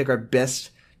we got to pick our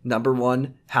best number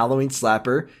one Halloween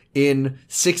slapper. In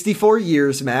 64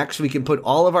 years, Max, we can put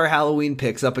all of our Halloween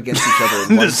picks up against each other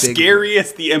in one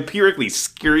the empirically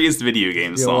scariest video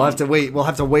game song. We'll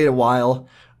have to wait a while.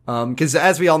 Because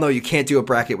as we all know, you can't do a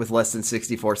bracket with less than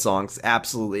 64 songs.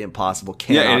 Absolutely impossible.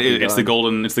 It's the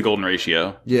golden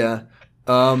ratio. Yeah.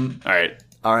 All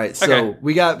right. So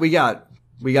we got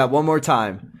one more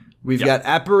time. We've got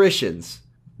Apparitions,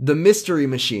 The Mystery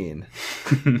Machine,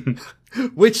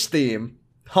 Witch Theme,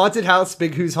 Haunted House,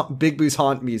 Big Boo's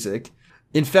Haunt Music,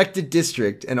 Infected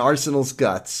District, and Arsenal's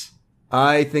Guts.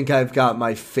 I think I've got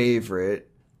my favorite.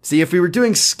 See, if we were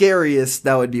doing scariest,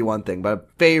 that would be one thing. But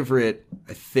favorite,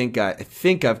 I think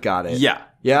I've got it. Yeah.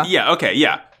 Yeah? Yeah, okay,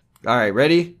 yeah. All right,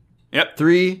 ready? Yep.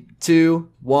 3, 2,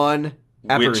 1,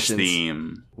 Apparitions. Witch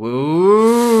Theme.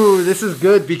 Ooh, this is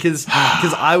good because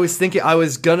I was thinking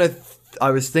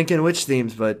Witch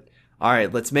Themes, but all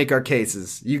right, let's make our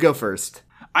cases. You go first.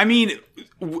 I mean,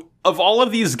 of all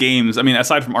of these games, I mean,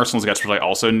 aside from Arsenal's Guts, which I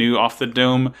also knew off the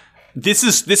dome, this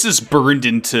is burned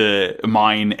into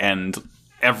mine and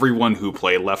everyone who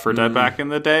played Left 4 Dead back in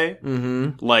the day.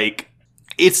 Mm-hmm. Like,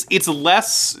 it's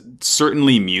less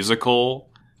certainly musical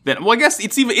than, well, I guess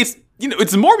it's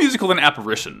more musical than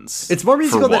Apparitions. It's more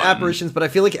musical than Apparitions, but I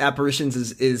feel like Apparitions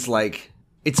is like,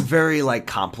 it's very like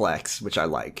complex, which I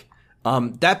like.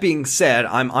 That being said,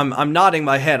 I'm nodding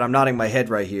my head. I'm nodding my head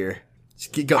right here.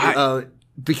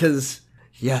 Because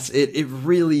yes, it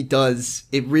really does.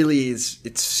 It really is.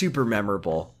 It's super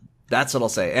memorable. That's what I'll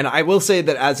say. And I will say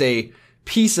that as a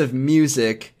piece of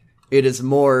music, it is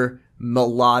more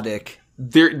melodic.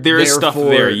 There is stuff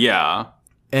there, yeah.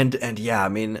 And yeah, I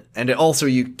mean, and it also,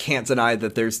 you can't deny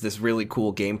that there's this really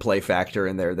cool gameplay factor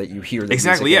in there that you hear. The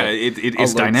exactly, yeah, it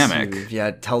is dynamic. Yeah,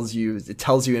 it tells you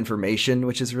information,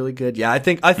 which is really good. Yeah, I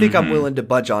think I'm willing to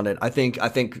budge on it. I think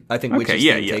Witch's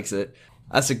Theme takes it.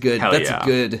 That's a good.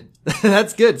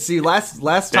 That's good. See, last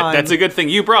time that's a good thing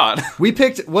you brought. We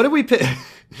picked. What did we pick?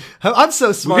 I'm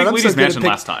so smart. We picked Luigi's Mansion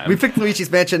last time. We picked Luigi's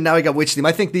Mansion. Now we got Witch Theme.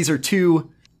 I think these are two.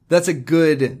 That's a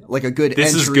good, like a good. This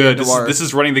entry is good. Into this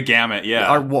is running the gamut. Yeah.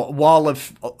 Our wall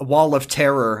of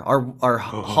terror. Our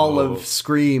hall of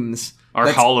screams.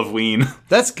 Our hall of ween.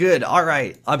 That's good. All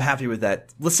right, I'm happy with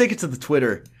that. Let's take it to the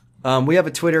Twitter. We have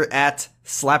a Twitter at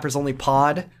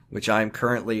SlappersOnlyPod, which I'm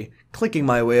currently clicking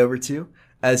my way over to,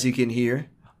 as you can hear.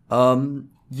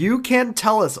 You can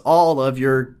tell us all of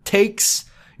your takes,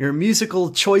 your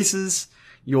musical choices,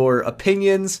 your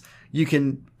opinions. You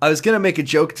can. I was going to make a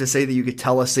joke to say that you could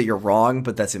tell us that you're wrong,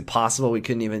 but that's impossible. We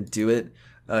couldn't even do it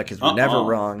because we're never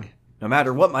wrong, no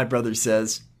matter what my brother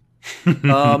says.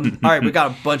 All right, we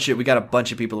got a bunch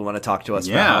of people who want to talk to us.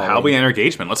 Yeah, Halloween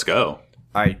engagement. Let's go.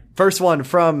 All right, first one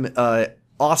from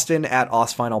Austin at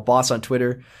OsFinalBoss on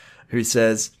Twitter, who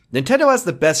says, Nintendo has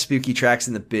the best spooky tracks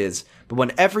in the biz, but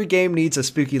when every game needs a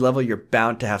spooky level, you're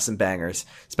bound to have some bangers.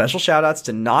 Special shoutouts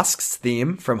to Nosk's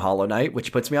theme from Hollow Knight,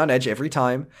 which puts me on edge every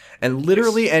time, and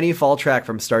literally any fall track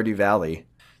from Stardew Valley.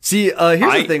 See, here's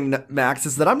the thing, Max,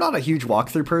 is that I'm not a huge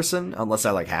walkthrough person unless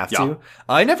I have to.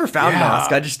 I never found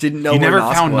Nosk. I just didn't know where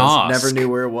Nosk was. Nosk. Never knew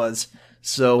where it was.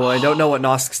 So I don't know what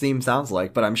Nosk's theme sounds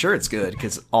like, but I'm sure it's good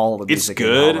because all the music in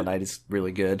Hollow Knight is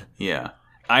really good. Yeah.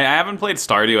 I haven't played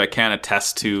Stardew. I can't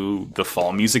attest to the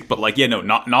fall music, but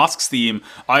Nosk's theme.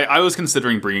 I was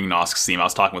considering bringing Nosk's theme. I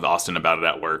was talking with Austin about it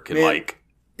at work, and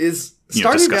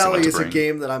Stardew Valley is a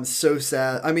game that I'm so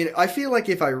sad. I mean, I feel like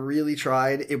if I really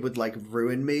tried, it would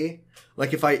ruin me.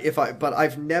 But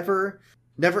I've never.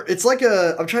 It's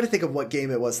I'm trying to think of what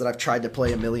game it was that I've tried to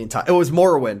play a million times. It was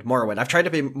Morrowind. I've tried to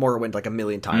play Morrowind a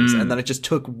million times, and then it just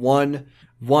took one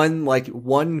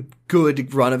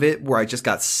good run of it where I just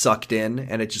got sucked in,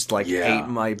 and it just ate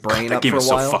my brain up for a while. That game is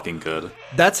so fucking good.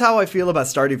 That's how I feel about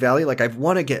Stardew Valley. I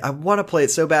want to play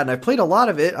it so bad, and I've played a lot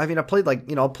of it. I mean, I played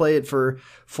I'll play it for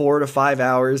 4 to 5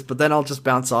 hours, but then I'll just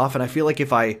bounce off, and I feel like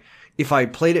if I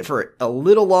played it for a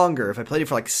little longer, if I played it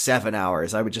for 7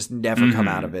 hours, I would just never come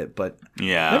out of it. But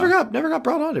never got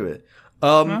brought onto it.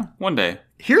 One day.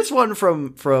 Here's one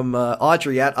from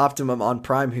Audrey at Optimum on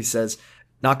Prime who says,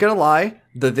 "Not gonna lie,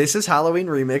 the This Is Halloween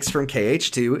remix from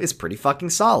KH2 is pretty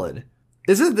fucking solid."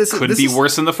 Isn't this? Couldn't be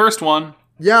worse than the first one.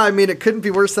 Yeah, I mean, it couldn't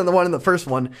be worse than the one in the first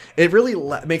one. It really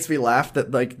makes me laugh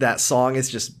that that song is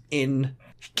just in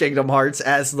Kingdom Hearts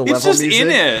as the level music. It's just in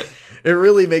it. It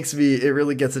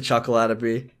really gets a chuckle out of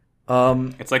me.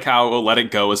 It's like how Let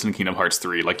It Go is in Kingdom Hearts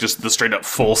 3, just the straight up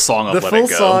full song of Let It Go. The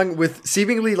full song with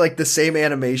seemingly the same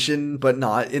animation, but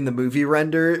not in the movie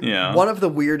render. Yeah. One of the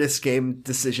weirdest game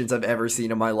decisions I've ever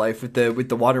seen in my life with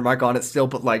the watermark on it still,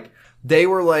 but they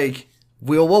were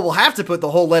we'll have to put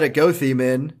the whole Let It Go theme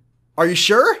in. Are you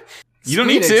sure? You don't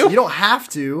need to. You don't have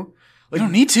to. You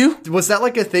don't need to. Was that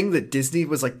a thing that Disney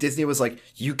was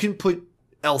you can put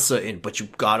Elsa in, but you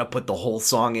gotta put the whole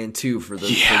song in too for the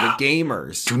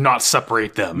gamers. Do not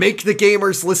separate them. Make the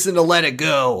gamers listen to Let It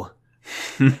Go.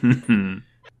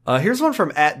 Here's one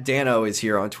from @Dano is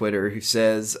here on Twitter who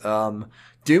says,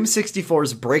 Doom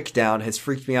 64's breakdown has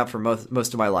freaked me out for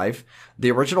most of my life. The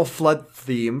original flood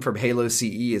theme from Halo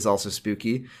CE is also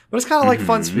spooky, but it's kind of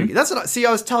fun spooky. That's what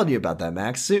I was telling you about that,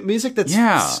 Max. Music that's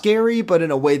scary, but in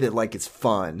a way that it's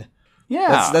fun.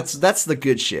 Yeah, that's the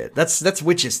good shit. That's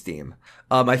Witch's theme.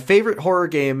 My favorite horror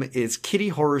game is Kitty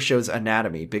Horror Show's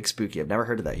Anatomy. Big spooky. I've never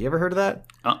heard of that. You ever heard of that?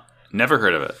 Never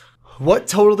heard of it. What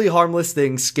totally harmless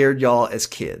thing scared y'all as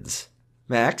kids?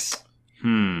 Max?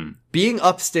 Being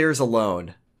upstairs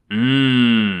alone.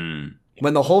 When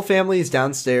the whole family is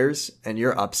downstairs and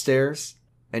you're upstairs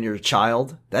and you're a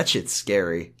child, that shit's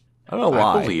scary. I don't know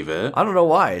why. I believe it. I don't know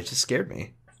why. It just scared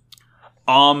me.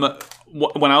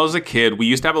 When I was a kid, we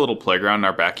used to have a little playground in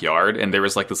our backyard, and there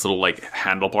was this little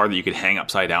handlebar that you could hang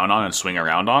upside down on and swing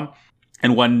around on.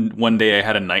 And one day I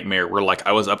had a nightmare where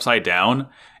I was upside down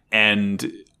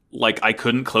and I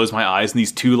couldn't close my eyes, and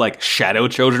these two shadow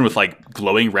children with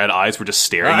glowing red eyes were just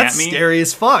staring at me. Scary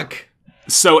as fuck.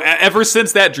 So ever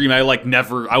since that dream, I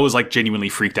was genuinely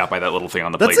freaked out by that little thing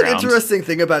on the playground. That's an interesting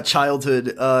thing about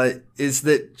childhood, is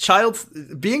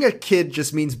that being a kid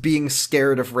just means being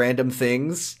scared of random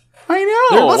things. I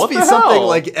know. There must be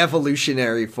something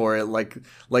evolutionary for it.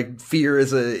 Like fear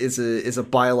is a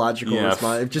biological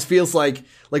response. It just feels like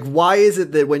why is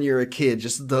it that when you're a kid,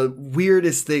 just the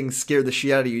weirdest things scare the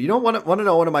shit out of you? You don't want to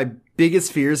know one of my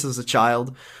biggest fears as a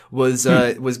child was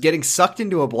getting sucked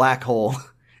into a black hole.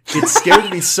 It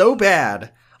scared me so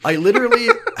bad. I literally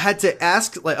had to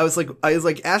ask,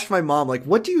 asked my mom,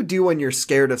 what do you do when you're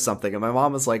scared of something? And my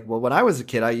mom was like, well, when I was a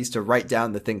kid, I used to write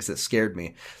down the things that scared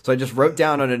me. So I just wrote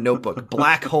down on a notebook,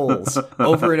 black holes,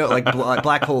 over and over,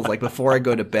 black holes, before I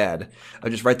go to bed. I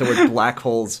just write the word black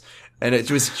holes. And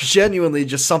it was genuinely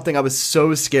just something I was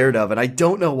so scared of, and I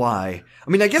don't know why. I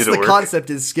mean, I guess the concept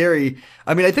is scary.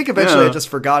 I mean, I think eventually I just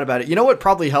forgot about it. You know what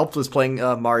probably helped was playing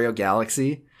Mario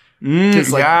Galaxy.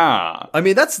 I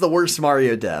mean, that's the worst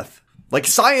Mario death.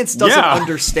 Science doesn't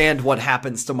understand what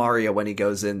happens to Mario when he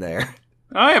goes in there.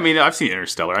 I mean, I've seen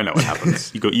Interstellar. I know what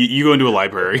happens. You go into a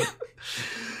library.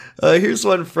 Here's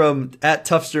one from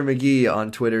 @TuffsterMcGee on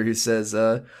Twitter who says,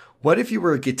 what if you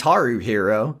were a Gitaru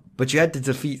hero, but you had to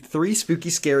defeat 3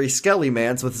 spooky, scary Skelly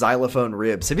mans with xylophone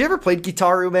ribs? Have you ever played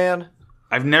Gitaru Man?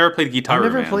 I've never played Gitaru Man.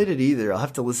 I've never played it either. I'll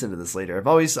have to listen to this later. I've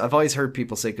always heard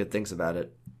people say good things about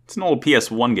it. It's an old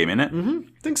PS1 game, isn't it? Mm-hmm.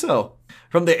 I think so.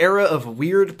 From the era of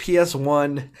weird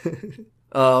PS1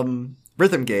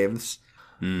 rhythm games.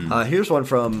 Here's one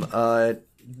from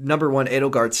number 1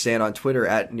 Edelgard stan on Twitter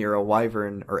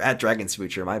 @NeroWyvern, or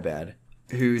 @DragonSmoocher, my bad,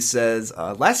 who says,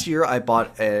 last year I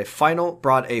brought a Final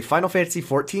Fantasy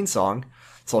 14 song,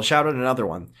 so I'll shout out another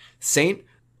one.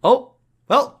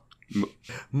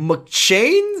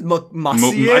 McShane?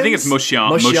 I think it's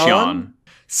Moshion.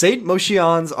 Saint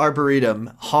Moshian's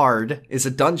Arboretum Hard is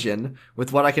a dungeon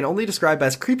with what I can only describe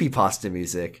as creepypasta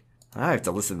music. I have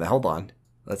to listen to that. Hold on.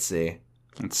 Let's see.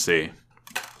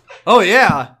 Oh,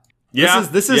 yeah. Yeah.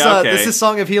 This is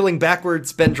Song of Healing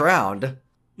backwards been drowned.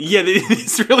 Yeah,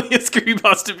 this really is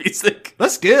creepypasta music.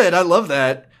 That's good. I love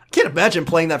that. I can't imagine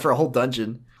playing that for a whole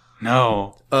dungeon.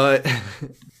 No.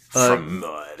 From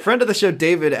mud. Friend of the show,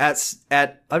 David is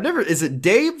it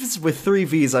Daves with 3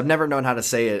 V's? I've never known how to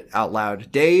say it out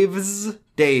loud. Daves.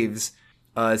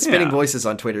 Spinning Voices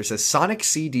on Twitter says Sonic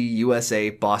CD USA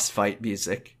boss fight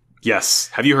music. Yes.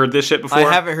 Have you heard this shit before?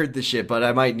 I haven't heard this shit, but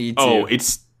I might need to. Oh,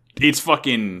 it's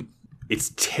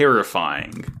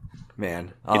terrifying.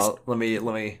 Man, let me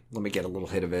get a little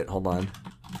hit of it. Hold on.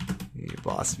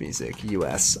 Boss music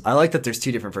US. I like that there's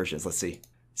 2 different versions. Let's see.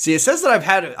 See, it says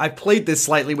that I've played this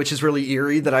slightly, which is really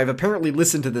eerie, that I've apparently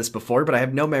listened to this before, but I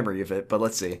have no memory of it. But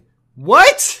let's see.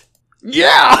 What?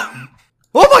 Yeah!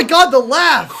 Oh my god, the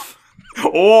laugh!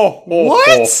 What?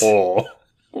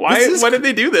 Why did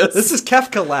they do this? This is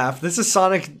Kefka laugh. This is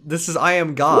Sonic. This is I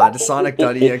Am God,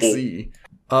 Sonic.exe.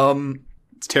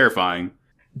 It's terrifying.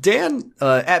 Dan,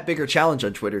 at Bigger Challenge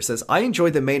on Twitter, says, I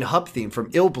enjoyed the main hub theme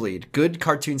from Illbleed. Good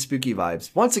cartoon spooky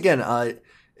vibes. Once again,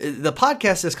 the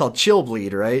podcast is called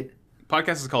Chillbleed, right?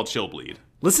 Podcast is called Chillbleed.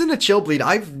 Listen to Chillbleed.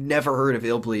 I've never heard of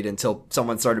Illbleed until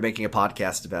someone started making a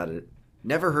podcast about it.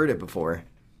 Never heard it before.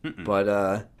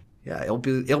 But, yeah,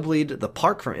 Illbleed, the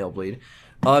park from Illbleed.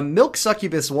 Milk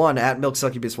Succubus 1 at Milk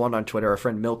Succubus 1 on Twitter, our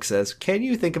friend Milk says, can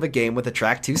you think of a game with a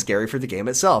track too scary for the game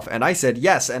itself? And I said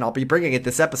yes, and I'll be bringing it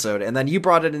this episode, and then you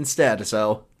brought it instead,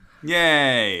 so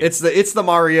yay. It's the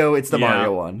Mario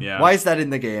Mario one. Yeah. Why is that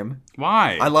in the game?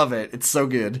 Why? I love it. It's so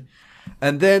good.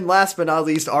 And then last but not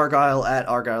least, Argyle at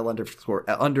Argyle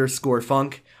underscore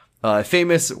funk.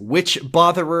 Famous witch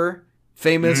botherer,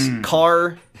 famous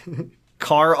car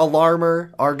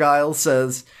alarmer, Argyle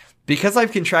says, because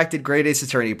I've contracted Great Ace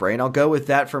Attorney brain, I'll go with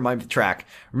that for my track.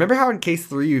 Remember how in case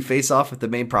 3 you face off with the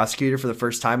main prosecutor for the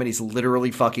first time and he's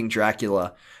literally fucking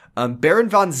Dracula? Baron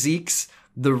von Zeeks,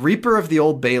 the Reaper of the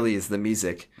Old Bailey is the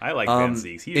music. I like Van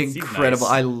Zeeks. He's incredible.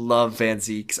 Nice. I love Van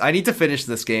Zeeks. I need to finish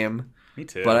this game. Me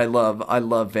too. But I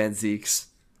love Van Zeeks.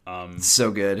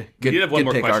 So good. Good. We did have one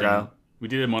more pick, question. Argyle. We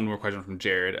did have one more question from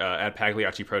Jared at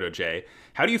Pagliacci Proto J.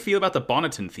 How do you feel about the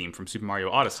Bonneton theme from Super Mario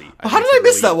Odyssey? How did I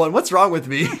miss that one? What's wrong with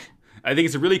me? I think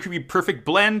it's a really creepy, perfect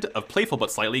blend of playful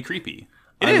but slightly creepy.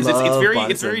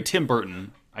 It's very Tim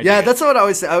Burton. That's what I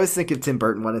always say. I always think of Tim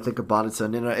Burton when I think of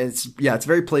Bonneton. And it's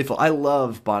very playful. I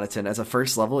love Bonneton as a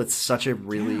first level. It's such a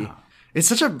really, it's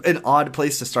such an odd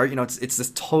place to start. You know, it's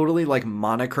this totally like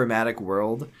monochromatic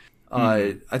world.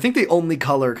 I think the only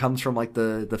color comes from like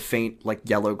the faint like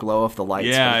yellow glow of the lights.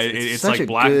 Yeah, it's like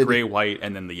black, gray, white,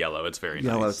 and then the yellow. It's very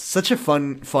yellow. nice. It's such a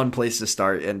fun place to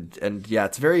start, and yeah,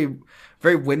 it's very,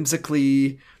 very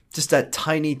whimsically, just that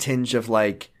tiny tinge of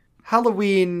like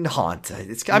Halloween haunt.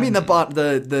 I mean, the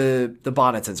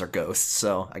Bonnetons are ghosts,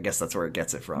 so I guess that's where it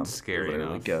gets it from. Scary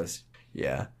enough. Ghosts.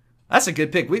 Yeah. That's a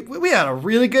good pick. We had a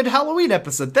really good Halloween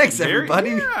episode. Thanks,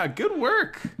 everybody. Yeah, good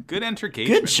work. Good engagement.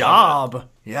 Good job.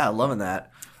 Yeah, loving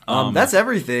that. That's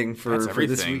everything for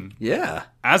this week. Yeah.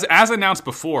 As announced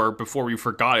before we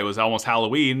forgot it was almost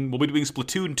Halloween, we'll be doing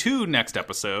Splatoon 2 next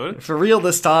episode. For real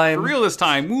this time.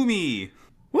 Woomy.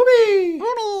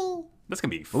 Woomy. That's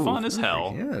going to be fun as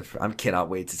hell. Yeah, I cannot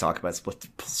wait to talk about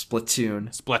Splatoon.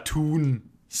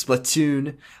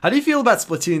 Splatoon. How do you feel about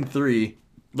Splatoon 3?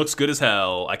 Looks good as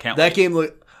hell. I can't that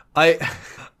wait. Game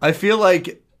I feel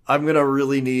like I'm gonna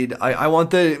really need I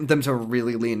want them to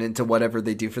really lean into whatever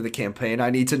they do for the campaign. I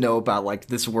need to know about like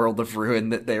this world of ruin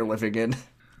that they're living in.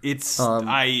 It's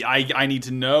I need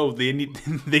to know.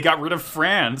 They got rid of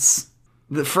France.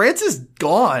 France is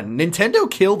gone.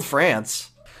 Nintendo killed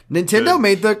France. Nintendo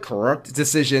made the correct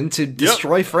decision to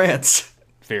destroy France.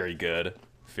 Very good.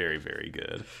 Very, very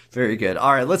good. Very good.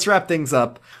 All right, let's wrap things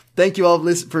up. Thank you all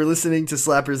for listening to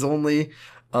Slappers Only.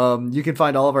 You can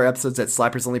find all of our episodes at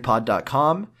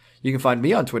slappersonlypod.com. You can find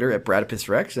me on Twitter at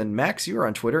BradipusRex, and Max, you are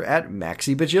on Twitter at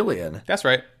MaxyBajillion. That's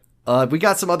right. We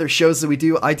got some other shows that we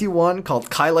do. I do one called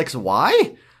Kyle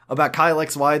XY, about Kyle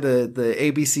XY, the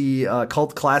ABC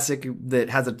cult classic that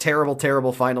has a terrible,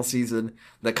 terrible final season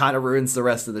that kind of ruins the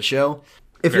rest of the show.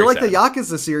 If you like the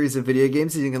Yakuza series of video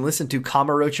games, you can listen to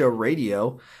Kamurocho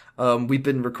Radio. We've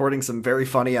been recording some very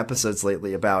funny episodes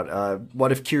lately about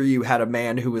what if Kiryu had a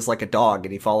man who was like a dog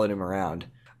and he followed him around.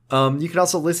 You can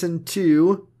also listen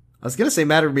to, I was going to say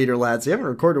Matter Meter Lads. We haven't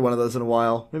recorded one of those in a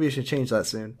while. Maybe I should change that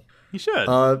soon. You should.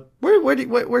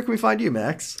 Where can we find you,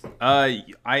 Max? I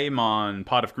am on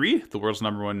Pot of Greed, the world's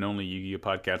number one and only Yu-Gi-Oh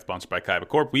podcast, sponsored by Kaiba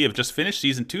Corp. We have just finished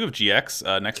season 2 of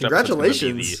GX. Next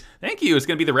Congratulations! Thank you. It's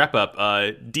going to be the wrap up.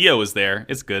 Dio is there.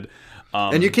 It's good.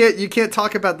 And you can't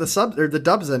talk about the subs or the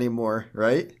dubs anymore,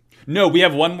 right? No, we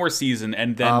have one more season,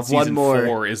 and then season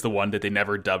 4 is the one that they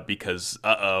never dubbed because,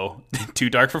 too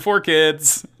dark for 4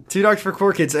 kids. Too dark for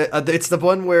 4 kids. It's the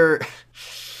one where...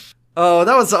 Oh,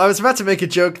 I was about to make a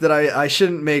joke that I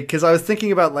shouldn't make, because I was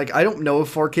thinking about, like, I don't know if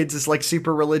 4 kids is, like,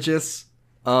 super religious,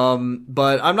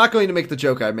 but I'm not going to make the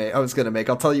joke I was going to make.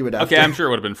 I'll tell you it after. Okay, I'm sure it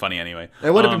would have been funny anyway.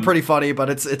 It would have been pretty funny, but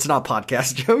it's not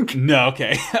podcast joke. No,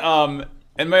 okay.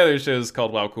 And my other show is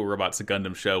called Wow Cool Robots, a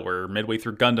Gundam show. We're midway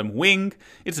through Gundam Wing.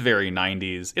 It's very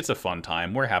 90s. It's a fun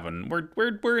time.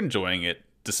 We're enjoying it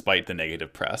despite the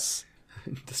negative press.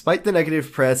 Despite the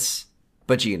negative press,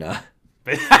 Vagina.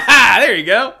 There you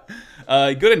go.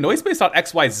 Go to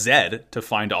noisepace.xyz to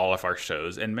find all of our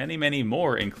shows and many, many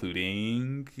more,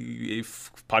 including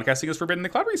Podcasting is Forbidden, the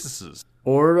Cloud Recesses.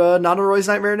 Or Nanoroy's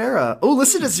Nightmare and Era. Oh,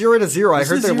 listen to Zero to Zero. I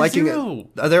heard they're liking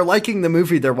it. They're liking the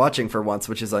movie they're watching for once,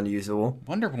 which is unusual.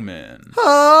 Wonder Woman.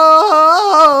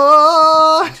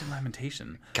 Ancient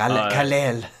Lamentation.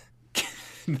 Kalel.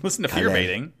 Listen to Fear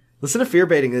Baiting. Listen to Fear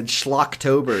Baiting in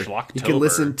Schlocktober. You can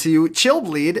listen to Chill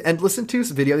Bleed and listen to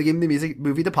Video Game, the Music,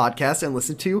 Movie, the Podcast, and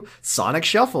listen to Sonic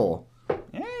Shuffle.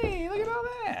 Hey, look at all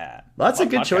that. Lots of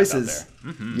good choices.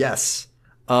 Mm-hmm. Yes.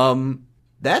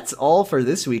 That's all for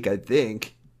this week, I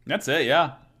think. That's it,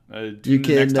 yeah. You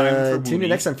can tune in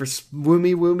next time for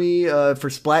Woomy Woomy, for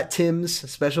Splat Tim's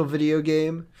special video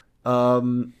game.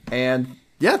 And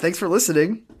yeah, thanks for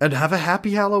listening. And have a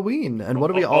happy Halloween. And what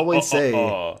do we always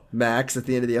say, Max, at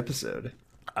the end of the episode?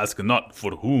 Ask not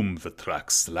for whom the track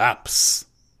slaps.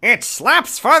 It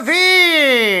slaps for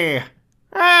thee!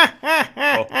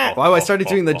 Wow, I started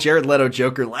doing the Jared Leto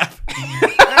Joker laugh.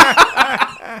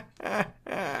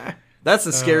 That's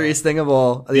the scariest thing of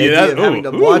all. The idea of having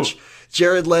to watch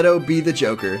Jared Leto be the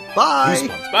Joker. Bye!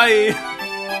 Bye!